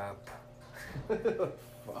get up,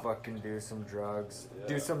 fucking do some drugs. Yeah.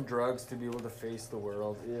 Do some drugs to be able to face the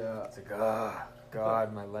world. Yeah. It's like, ah,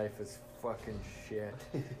 God, my life is fucking shit.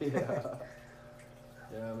 Yeah.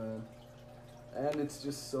 Yeah, man. And it's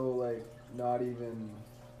just so like not even.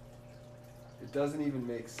 It doesn't even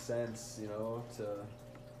make sense, you know.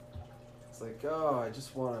 It's like, oh, I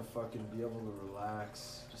just want to fucking be able to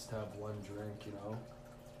relax, just have one drink, you know.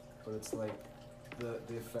 But it's like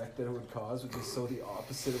the effect that it would cause would be so the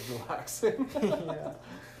opposite of relaxing. Yeah.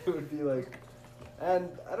 It would be like, and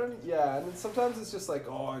I don't, yeah, and then sometimes it's just like,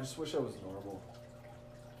 oh, I just wish I was normal.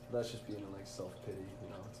 That's just being like self-pity, you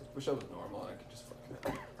know. It's like, wish I was normal and I could just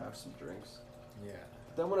fucking have some drinks. Yeah.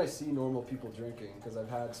 But then when I see normal people drinking, because I've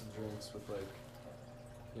had some drinks with like,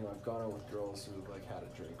 you know, I've gone out with girls who've like had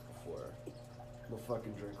a drink before. They'll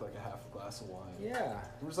fucking drink like a half a glass of wine. Yeah.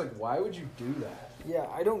 I'm just like, why would you do that? Yeah,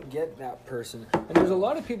 I don't get that person. And there's a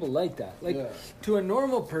lot of people like that. Like, Yeah. to a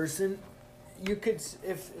normal person, you could,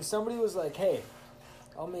 if somebody was like, hey,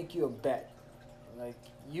 I'll make you a bet. Like,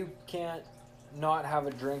 you can't not have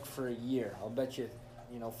a drink for a year. I'll bet you,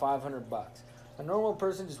 $500. A normal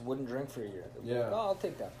person just wouldn't drink for a year. They'd be Yeah. like, oh, I'll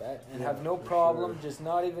take that bet. And Yeah, have no for problem, sure. just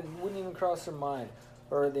wouldn't even cross their mind.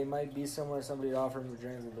 Or they might be somewhere, somebody would offer them a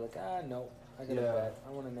drink, they'd be like, no, I got a Yeah. bet. I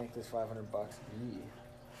want to make this $500. Yee.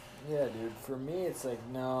 Yeah, dude. For me, it's like,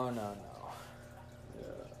 no. Yeah.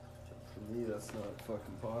 For me, that's not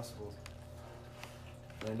fucking possible.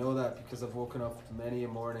 And I know that because I've woken up many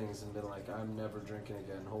mornings and been like, I'm never drinking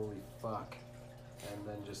again. Holy fuck. And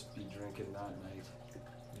then just be drinking that night.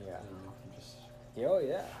 Yeah. You know, just Oh,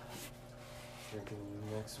 yeah. drinking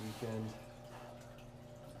next weekend.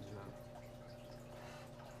 Yeah.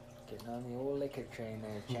 Getting on the old liquor train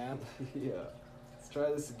there, champ. Yeah. Let's try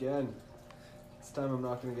this again. This time I'm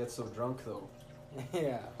not gonna get so drunk though.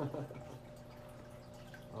 Yeah.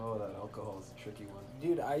 Oh, that alcohol is a tricky one.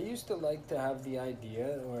 Dude, I used to like to have the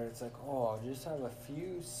idea where it's like, oh, I'll just have a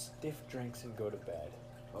few stiff drinks and go to bed.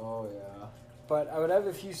 Oh yeah. But I would have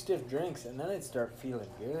a few stiff drinks and then I'd start feeling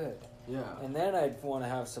good. Yeah. And then I'd want to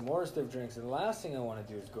have some more stiff drinks. And the last thing I want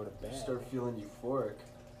to do is go to bed. You start feeling euphoric.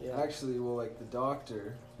 Yeah. Actually, well, like the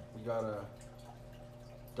doctor, we got a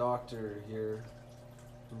doctor here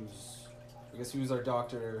I guess he was our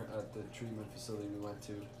doctor at the treatment facility we went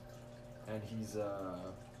to, and he's a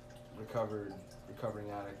recovering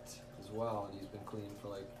addict as well, and he's been clean for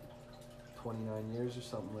like 29 years or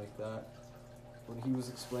something like that. When he was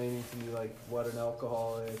explaining to me like what an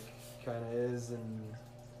alcoholic kind of is and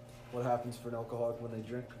what happens for an alcoholic when they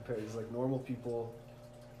drink compared to like normal people,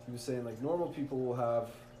 he was saying like normal people will have,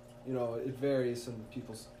 it varies from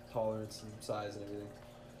people's tolerance and size and everything,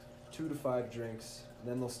 2 to 5 drinks, and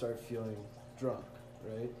then they'll start feeling drunk,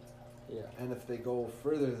 right? Yeah. And if they go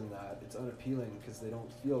further than that, it's unappealing because they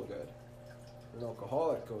don't feel good. An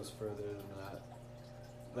alcoholic goes further than that,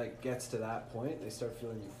 like gets to that point, they start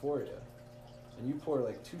feeling euphoria. And you pour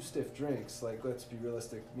like 2 stiff drinks, like let's be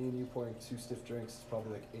realistic, me and you pouring 2 stiff drinks is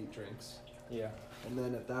probably like 8 drinks. Yeah. And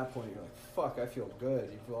then at that point you're like, fuck, I feel good.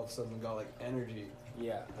 You've all of a sudden got like energy.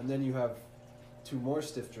 Yeah. And then you have 2 more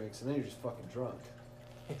stiff drinks and then you're just fucking drunk.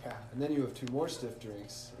 Yeah. And then you have 2 more stiff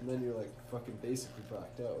drinks and then you're like fucking basically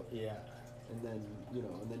blacked out. Yeah. And then,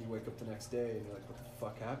 and then you wake up the next day and you're like, what the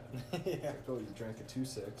fuck happened? Yeah. It's like, oh, you drank a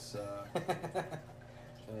 2-6,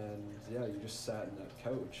 and yeah, you just sat in that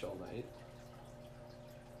couch all night,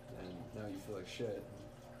 and now you feel like shit,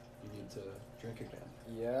 and you need to drink again,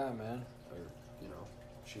 Yeah, man. or,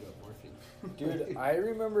 shoot up morphine. Dude, I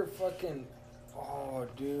remember fucking. Oh,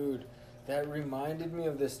 dude, that reminded me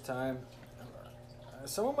of this time.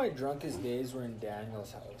 Some of my drunkest days were in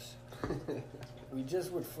Daniel's house. We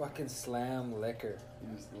just would fucking slam liquor.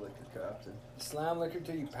 He was the liquor captain. Slam liquor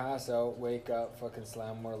till you pass out, wake up, fucking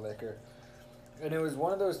slam more liquor. And it was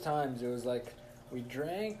one of those times, it was like, we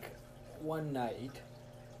drank one night,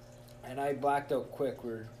 and I blacked out quick.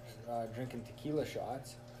 We were drinking tequila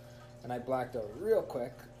shots, and I blacked out real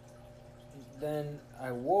quick. Then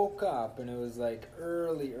I woke up, and it was like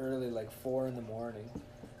early, like 4 in the morning.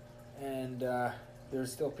 And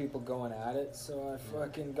there's still people going at it, so I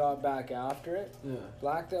fucking got back after it. Yeah.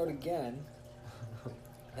 Blacked out again.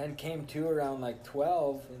 And came to around like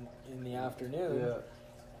 12 in the afternoon.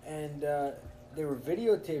 Yeah. And they were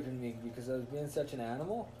videotaping me because I was being such an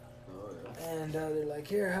animal. Oh, yeah. And they're like,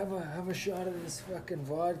 here, have a shot of this fucking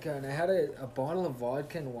vodka. And I had a bottle of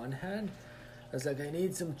vodka in one hand. I was like, I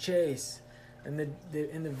need some Chase. And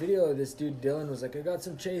in the video, this dude Dylan was like, I got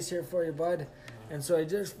some Chase here for you, bud. And so I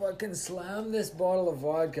just fucking slammed this bottle of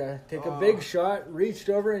vodka, take a big shot, reached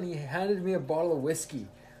over, and he handed me a bottle of whiskey.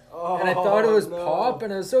 Oh, And I thought it was no. pop,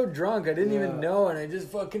 and I was so drunk, I didn't even know, and I just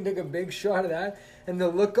fucking took a big shot of that, and the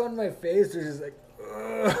look on my face was just like,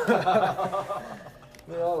 ugh.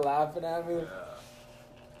 They're all laughing at me.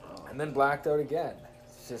 And then blacked out again.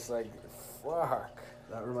 It's just like, fuck.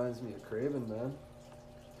 That reminds me of Craven, man.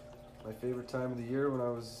 My favorite time of the year when I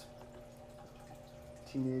was a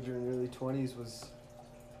teenager in early 20s was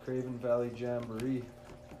Craven Valley Jamboree.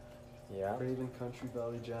 Yeah. Craven Country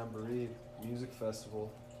Valley Jamboree music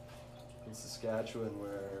festival in Saskatchewan,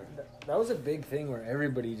 where That was a big thing where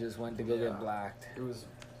everybody just went to go Yeah. get blacked. it was,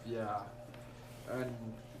 and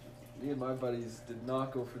me and my buddies did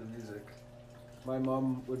not go for the music. My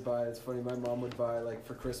mom would buy, it's funny, my mom would buy, like,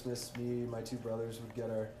 for Christmas, me and my two brothers would get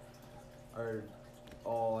our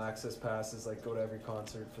all access passes, like, go to every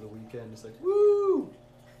concert for the weekend. It's like, woo!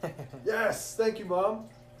 Yes, thank you, Mom.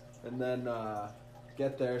 And then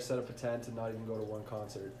get there, set up a tent, and not even go to one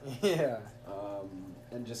concert. Yeah.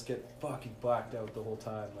 And just get fucking blacked out the whole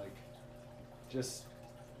time. Like, just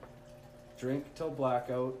drink till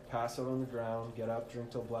blackout, pass out on the ground, get up, drink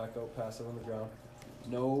till blackout, pass out on the ground.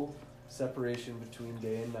 No separation between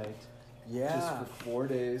day and night. Yeah. Just for 4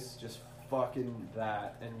 days, just fucking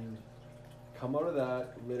that. And you come out of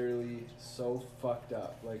that literally so fucked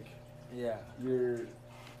up. Like, Yeah.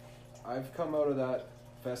 I've come out of that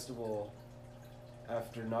festival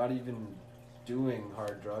after not even doing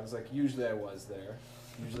hard drugs. Like, usually I was there.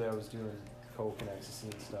 Usually I was doing coke and ecstasy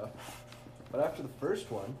and stuff. But after the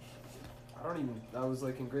first one, I was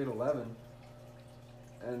like in grade 11.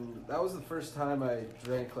 And that was the first time I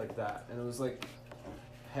drank like that. And it was like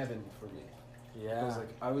heaven for me. Yeah. I was like,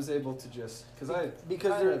 I was able to just,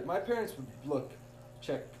 Because my parents would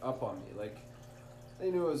check up on me. Like, they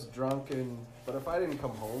knew I was drunk, but if I didn't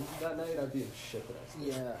come home that night, I'd be in shit the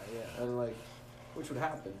next day. Yeah. And like, which would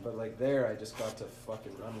happen, but like there, I just got to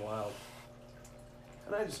fucking run wild.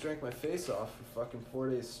 And I just drank my face off for fucking 4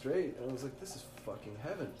 days straight, and I was like, this is fucking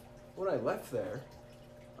heaven. When I left there,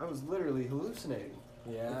 I was literally hallucinating.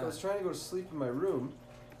 Yeah. Like, I was trying to go to sleep in my room,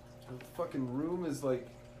 and the fucking room is like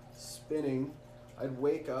spinning. I'd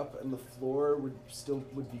wake up and the floor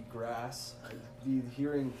would be grass. I'd be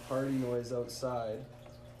hearing party noise outside,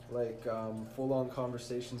 like full-on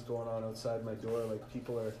conversations going on outside my door. Like,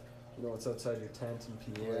 people are, it's outside your tent and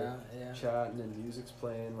people are chatting and music's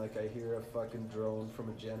playing. Like, I hear a fucking drone from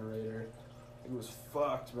a generator. It was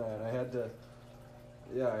fucked, man. I had to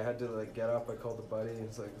like get up. I called a buddy and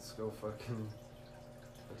it's like, let's go fucking.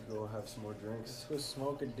 Had to go have some more drinks. Let's go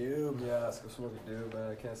smoke a doob. Yeah, let's go smoke a doob,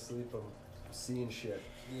 man. I can't sleep. I'm seeing shit.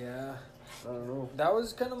 Yeah. I don't know. That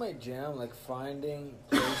was kind of my jam, like finding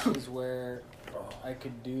places where I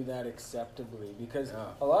could do that acceptably. Because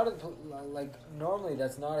a lot of, like, normally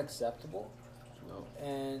that's not acceptable. No.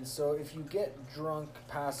 And so if you get drunk,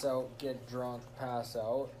 pass out, get drunk, pass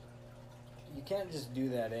out, you can't just do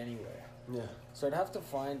that anywhere. Yeah. So I'd have to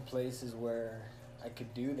find places where I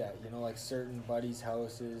could do that, like certain buddies'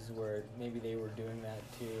 houses where maybe they were doing that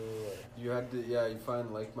too. Or, You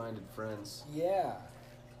find like-minded friends. yeah.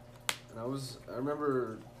 And I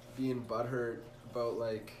remember being butthurt about,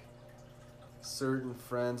 like, certain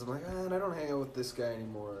friends. I'm like, I don't hang out with this guy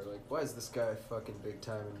anymore. Like, why is this guy fucking big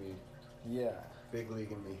time in me? Yeah. Big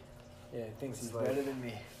league in me. Yeah, he thinks he's It's like- better than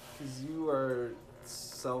me. Because you are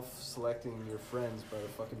self-selecting your friends by the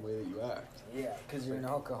fucking way that you act. Yeah, because you're an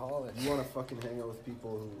alcoholic. You want to fucking hang out with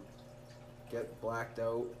people who get blacked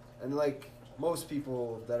out. And, like, most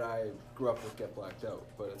people that I grew up with get blacked out.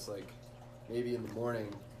 But it's like, maybe in the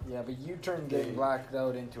morning. Yeah, but you turn getting blacked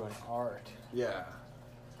out into an art. Yeah.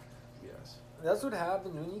 That's what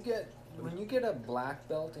happens when you get a black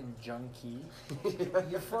belt in junkie.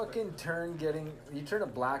 You fucking turn a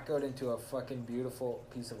blackout into a fucking beautiful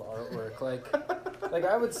piece of artwork. Like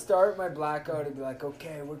I would start my blackout and be like,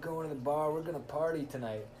 okay, we're going to the bar, we're gonna party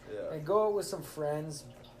tonight. Yeah. And go out with some friends.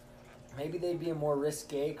 Maybe they'd be a more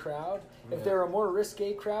risque crowd. If Yeah. they were a more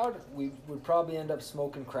risque crowd, we would probably end up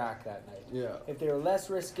smoking crack that night. Yeah. If they were less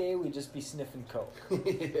risque, we'd just be sniffing coke.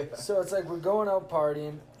 Yeah. So it's like we're going out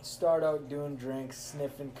partying, start out doing drinks,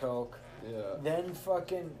 sniffing coke, Yeah. then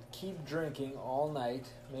fucking keep drinking all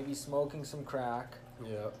night, maybe smoking some crack.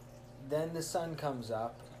 Yeah. Then the sun comes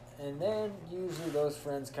up, and then usually those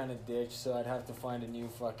friends kind of ditch, so I'd have to find a new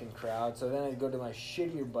fucking crowd. So then I'd go to my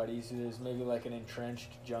shittier buddies, who's maybe like an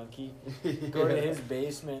entrenched junkie, go to his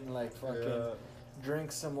basement and like fucking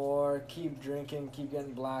drink some more, keep drinking, keep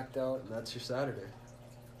getting blacked out. And that's your Saturday.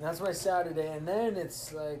 And that's my Saturday, and then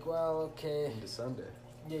it's like, well, okay, Into Sunday.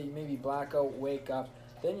 yeah, you maybe black out, wake up,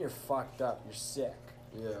 then you're fucked up, you're sick.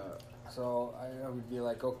 Yeah. So I would be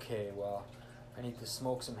like, okay, well, I need to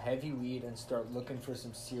smoke some heavy weed and start looking for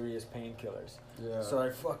some serious painkillers. Yeah. So I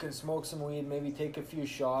fucking smoke some weed, maybe take a few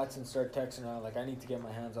shots and start texting around like I need to get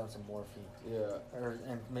my hands on some morphine Yeah.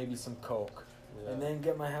 and maybe some coke. Yeah. And then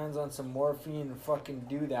get my hands on some morphine and fucking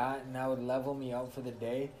do that, and that would level me out for the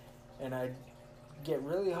day. And I'd get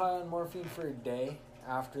really high on morphine for a day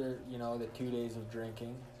after, you know, the 2 days of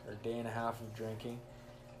drinking or day and a half of drinking.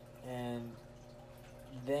 And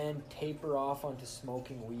then taper off onto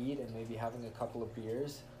smoking weed and maybe having a couple of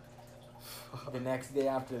beers the next day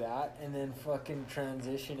after that, and then fucking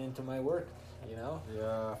transition into my work, you know?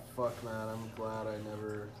 Yeah, fuck man, I'm glad I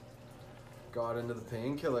never got into the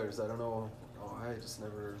painkillers. I don't know why, it just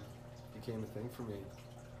never became a thing for me.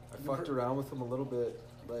 I fucked around with them a little bit,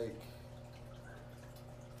 like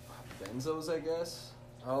benzos, I guess.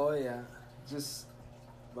 Oh, yeah. Just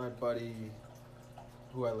my buddy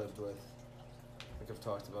who I lived with, like I've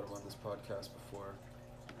talked about him on this podcast before,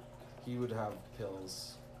 he would have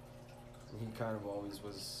pills. And he kind of always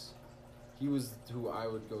was, he was who I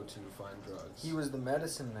would go to find drugs. He was the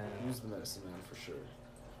medicine man. He was the medicine man for sure.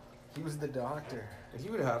 He was the doctor. And he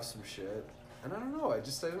would have some shit. And I don't know, I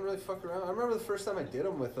didn't really fuck around. I remember the first time I did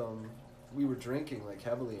them with him, we were drinking like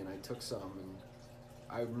heavily and I took some and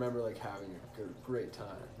I remember like having a great time,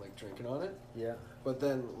 like drinking on it. Yeah. But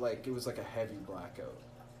then like it was like a heavy blackout.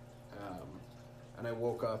 And I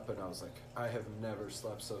woke up and I was like, I have never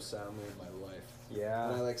slept so soundly in my life. Yeah.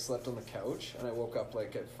 And I like slept on the couch and I woke up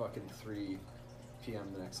like at fucking 3 p.m.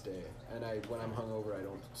 the next day. And when I'm hungover, I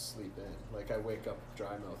don't sleep in. Like I wake up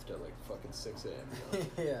dry mouthed at like fucking 6 a.m. You know?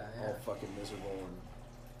 Yeah. All fucking miserable and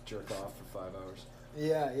jerk off for 5 hours.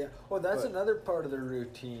 Yeah, yeah. Well, that's But- another part of the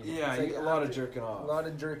routine. Yeah, It's like a lot of after- jerking off. A lot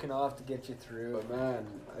of jerking off to get you through. But man,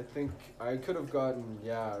 I think I could have gotten,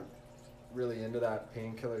 really into that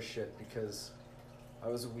painkiller shit because I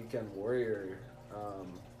was a weekend warrior.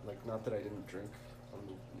 Like, not that I didn't drink on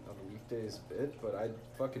the weekdays a bit, but I'd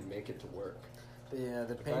fucking make it to work. Yeah,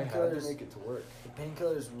 the Like, I had to painkillers. make it to work. The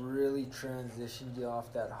painkillers really transitioned you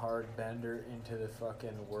off that hard bender into the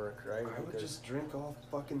fucking work, right? I would Because- just drink all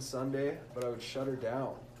fucking Sunday, but I would shut her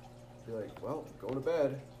down. Be like, well, go to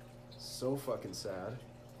bed. So fucking sad.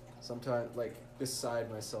 Sometimes, like, beside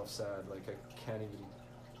myself sad. Like, I can't even.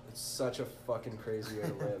 It's such a fucking crazy way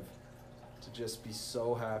to live. To just be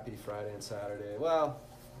so happy Friday and Saturday. Well,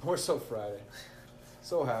 more so Friday.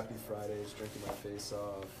 So happy Fridays, drinking my face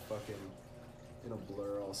off, fucking in a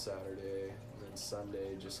blur all Saturday, and then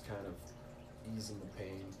Sunday just kind of easing the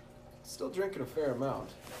pain. Still drinking a fair amount.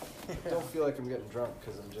 Don't feel like I'm getting drunk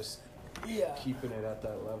because I'm just Yeah. keeping it at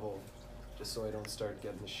that level just so I don't start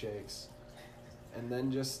getting the shakes. And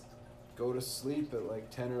then just go to sleep at like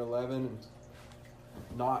 10 or 11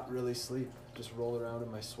 and not really sleep. Just roll around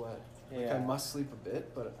in my sweat. Like I Yeah. must sleep a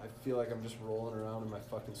bit, but I feel like I'm just rolling around in my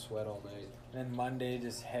fucking sweat all night. And Monday,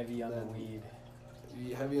 just heavy on the Then- weed.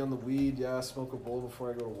 Be heavy on the weed, smoke a bowl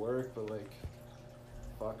before I go to work, but like,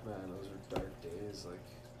 fuck man, those are dark days. Like,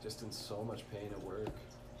 just in so much pain at work.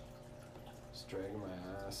 Just dragging my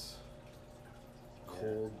ass.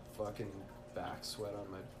 Cold fucking back sweat on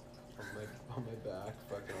my back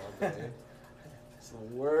fucking all day. It's the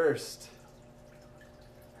worst.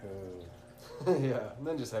 Yeah, and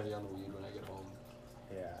then just heavy on the weed when I get home.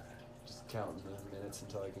 Yeah. Just counting the minutes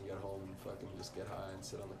until I can get home and fucking just get high and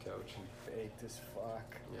sit on the couch. Baked as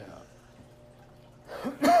fuck. Yeah.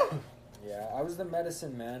 Yeah, I was the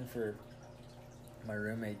medicine man for my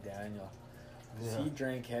roommate Daniel. 'Cause Yeah. He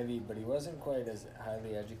drank heavy, but he wasn't quite as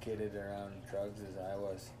highly educated around drugs as I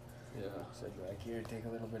was. Yeah. So I'd be like, here, take a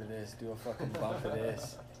little bit of this, do a fucking bump of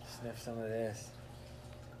this, sniff some of this.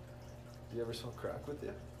 You ever smoke crack with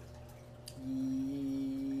you?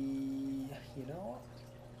 You know,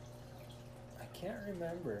 I can't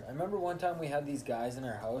remember. I remember one time we had these guys in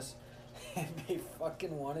our house, and they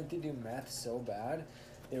fucking wanted to do meth so bad.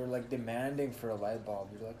 They were like demanding for a light bulb.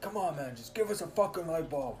 You're like, come on, man, just give us a fucking light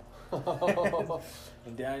bulb.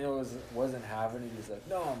 And Daniel wasn't having it. He's like,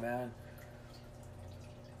 no, man.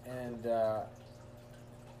 And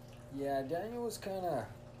yeah, Daniel was kind of.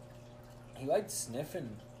 He liked sniffing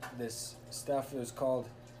this stuff. It was called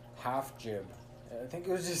half jib. I think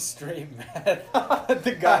it was just straight meth.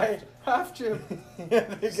 The guy half jib. Yeah,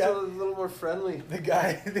 Still a little more friendly. The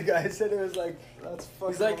guy said it was like. That's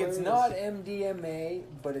fucking. He's like, hilarious. it's not MDMA,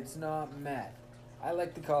 but it's not meth. I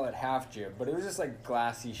like to call it half jib, but it was just like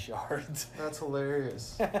glassy shards. That's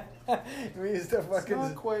hilarious. We used to It's fucking.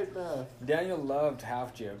 not quite meth. Daniel loved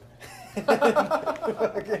half jib.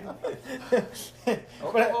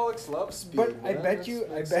 Alcoholics love speed. But I man. bet That you,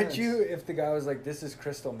 makes bet sense. you, if the guy was like, "This is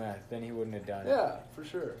crystal meth," then he wouldn't have done it. Yeah, for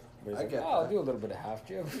sure. But he's I like, get "Oh, I'll that. do a little bit of half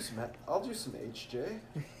jib." I'll do some HJ.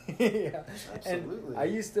 Yeah, Absolutely. And I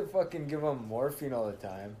used to fucking give him morphine all the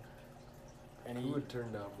time, and Who he would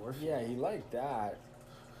turn down morphine? yeah, he liked that.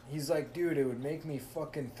 He's like, dude, it would make me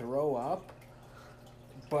fucking throw up,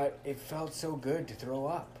 but it felt so good to throw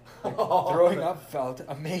up. Like, throwing up felt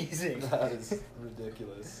amazing. That is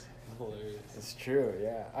ridiculous. Hilarious. It's true,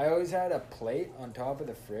 yeah. I always had a plate on top of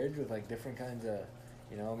the fridge with like different kinds of,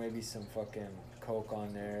 you know, maybe some fucking Coke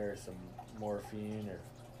on there or some morphine or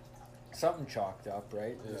something chalked up,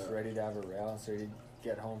 right? Just Yeah. ready to have a rail. So you'd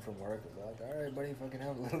get home from work and be like, all right, buddy, fucking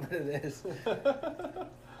have a little bit of this.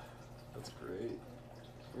 That's great.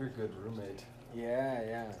 You're a good roommate. Yeah.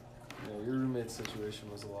 Yeah, your roommate's situation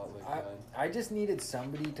was a lot like mine. I just needed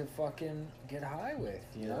somebody to fucking get high with,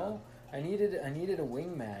 you Yeah. know? I needed a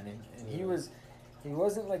wingman, and he Yeah.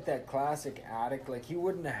 wasn't like that classic addict. Like, he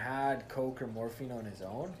wouldn't have had Coke or morphine on his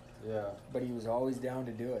own, Yeah. but he was always down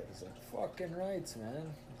to do it. He's like, fucking rights,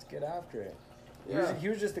 man. Let's get after it. Yeah. He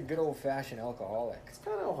was just a good old-fashioned alcoholic. It's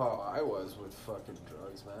kind of how I was with fucking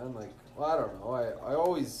drugs, man. Like, well, I don't know. I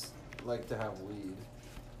always liked to have weed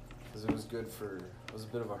because it was good for. I was a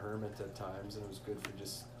bit of a hermit at times, and it was good for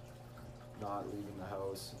just not leaving the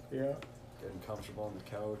house, Yeah. getting comfortable on the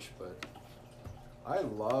couch. But I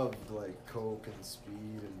loved like Coke and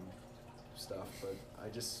speed and stuff, but I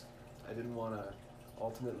didn't want to.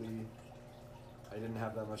 Ultimately, I didn't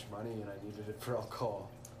have that much money, and I needed it for alcohol.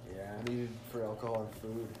 Yeah. I needed for alcohol and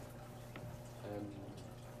food, and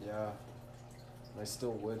yeah, I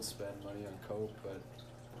still would spend money on Coke, but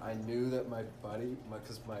I knew that my buddy,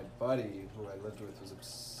 who I lived with, was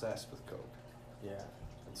obsessed with Coke, Yeah.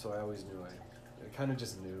 and so I always knew I kind of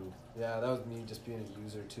just knew. Yeah, that was me just being a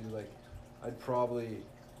user too. Like, I'd probably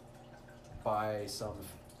buy some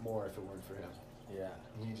more if it weren't for him. Yeah.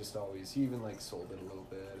 He even like sold it a little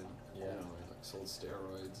bit, and Yeah. you know, he like sold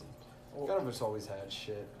steroids and Well, kind of just always had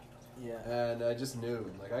shit. yeah. And I just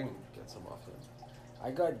knew, like, I can get some off him. I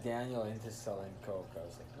got Daniel into selling Coke. I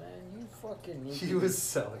was like, man, you fucking need He to was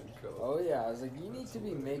selling Coke. Oh yeah, I was like, you need That's to be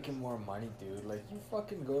hilarious. making more money, dude. Like, you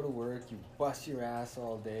fucking go to work, you bust your ass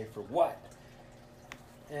all day for what?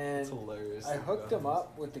 And It's hilarious. I that hooked guy him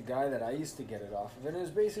up with the guy that I used to get it off of, and it was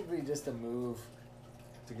basically just a move.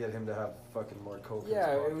 to get him to have fucking more Coke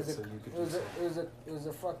Yeah, in it his was pocket a so you could it was do a, something. it was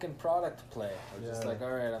a fucking product play. I was just Yeah. like,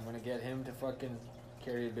 all right, I'm gonna get him to fucking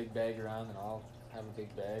carry a big bag around, and I'll have a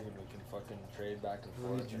big bag, and we can fucking trade back and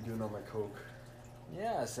What forth. did you doing on my Coke?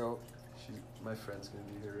 Yeah. So. My friend's gonna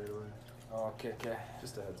be here right away. Oh, okay.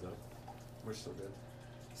 Just a heads up. We're still good.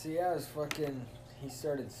 So yeah, it was fucking. He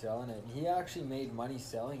started selling it. And he actually made money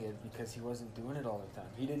selling it because he wasn't doing it all the time.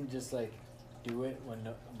 He didn't just like do it when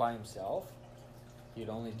by himself. He'd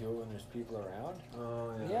only do it when there's people around.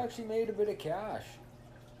 Oh yeah. He actually made a bit of cash,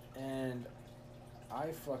 and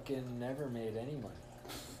I fucking never made any money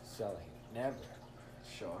selling it. Never.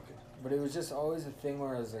 Shocking. But it was just always a thing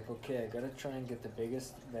where I was like, okay, I gotta try and get the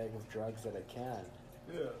biggest bag of drugs that I can,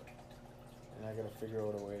 Yeah. and I gotta figure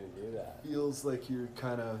out a way to do that. Feels like you're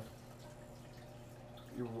kind of.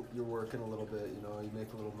 You're working a little bit, you know. You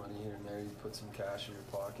make a little money here and there. You put some cash in your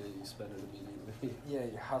pocket. You spend it immediately. Yeah,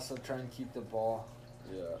 you hustle, try and keep the ball.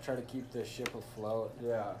 Yeah. Try to keep the ship afloat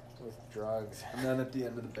Yeah. with drugs. And then at the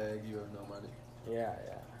end of the bag, you have no money. Yeah.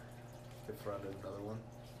 Confronted another one.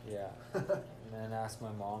 Yeah. And then ask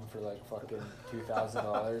my mom for like fucking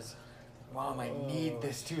 $2,000. Mom, I need Oh,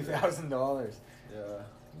 this shit. $2,000. Yeah.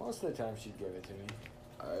 Most of the time she'd give it to me.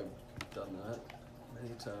 I've done that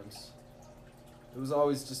many times. It was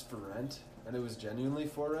always just for rent, and it was genuinely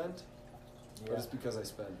for rent, but Yeah. it's because I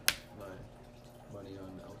spent my money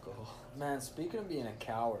on alcohol. Man, speaking of being a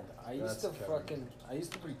coward, I used That's to cowardly. I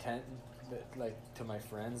used to pretend like to my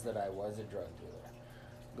friends that I was a drug dealer.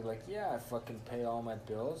 Be like, yeah, I fucking pay all my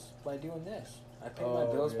bills by doing this. I pay my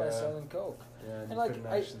bills by selling coke. Yeah, and like couldn't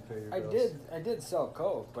actually pay your I bills. did sell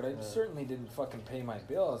coke, but I certainly didn't fucking pay my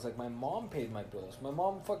bills. Like my mom paid my bills. My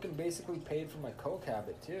mom fucking basically paid for my coke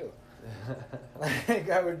habit too. Like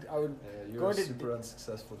I would. Yeah, you were a super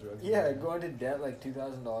unsuccessful drug dealer. Yeah, go into debt like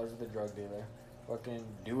 $2,000 with a drug dealer. Fucking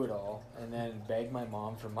do it all, and then beg my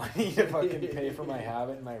mom for money to fucking pay for my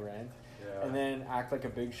habit and my rent. Yeah. And then act like a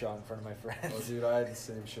big shot in front of my friends. Oh, dude, I had the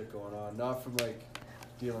same shit going on. Not from like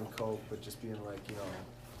dealing coke, but just being like, you know,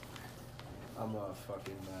 I'm a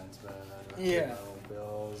fucking man's man. I pay my own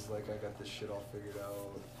bills. Like I got this shit all figured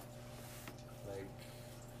out. Like,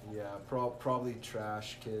 yeah, probably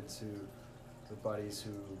trash kids the buddies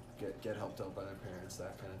who get helped out by their parents,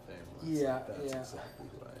 that kind of thing. That's exactly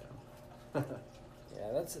who I am.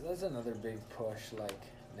 Yeah, that's another big push. Like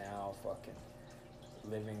now, fucking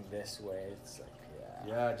living this way, it's like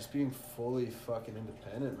yeah, just being fully fucking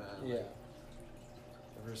independent, man. Yeah. Like,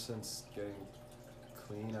 ever since getting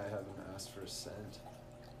clean, I haven't asked for a cent.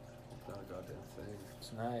 Not a goddamn thing.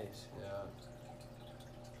 It's nice. Yeah.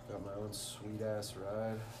 Got my own sweet ass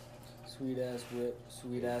ride. Sweet ass whip,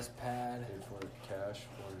 sweet ass pad. Paid for it cash,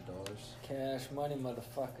 $400. Cash money,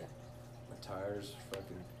 motherfucker. My tires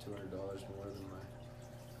fucking $200 more than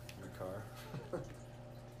my car.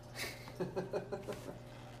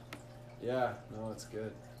 Yeah, no, it's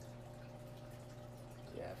good.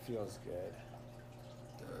 Yeah, it feels good.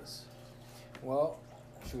 It does. Well,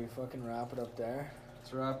 should we fucking wrap it up there?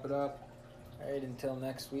 Let's wrap it up. Alright, until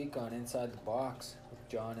next week on Inside the Box with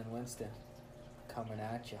John and Winston. Coming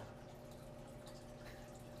at ya.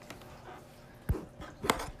 I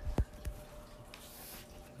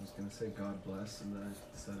was gonna say God bless, and then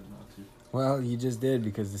I decided not to. Well, you just did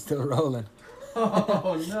because it's still rolling.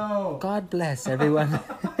 Oh no! God bless everyone.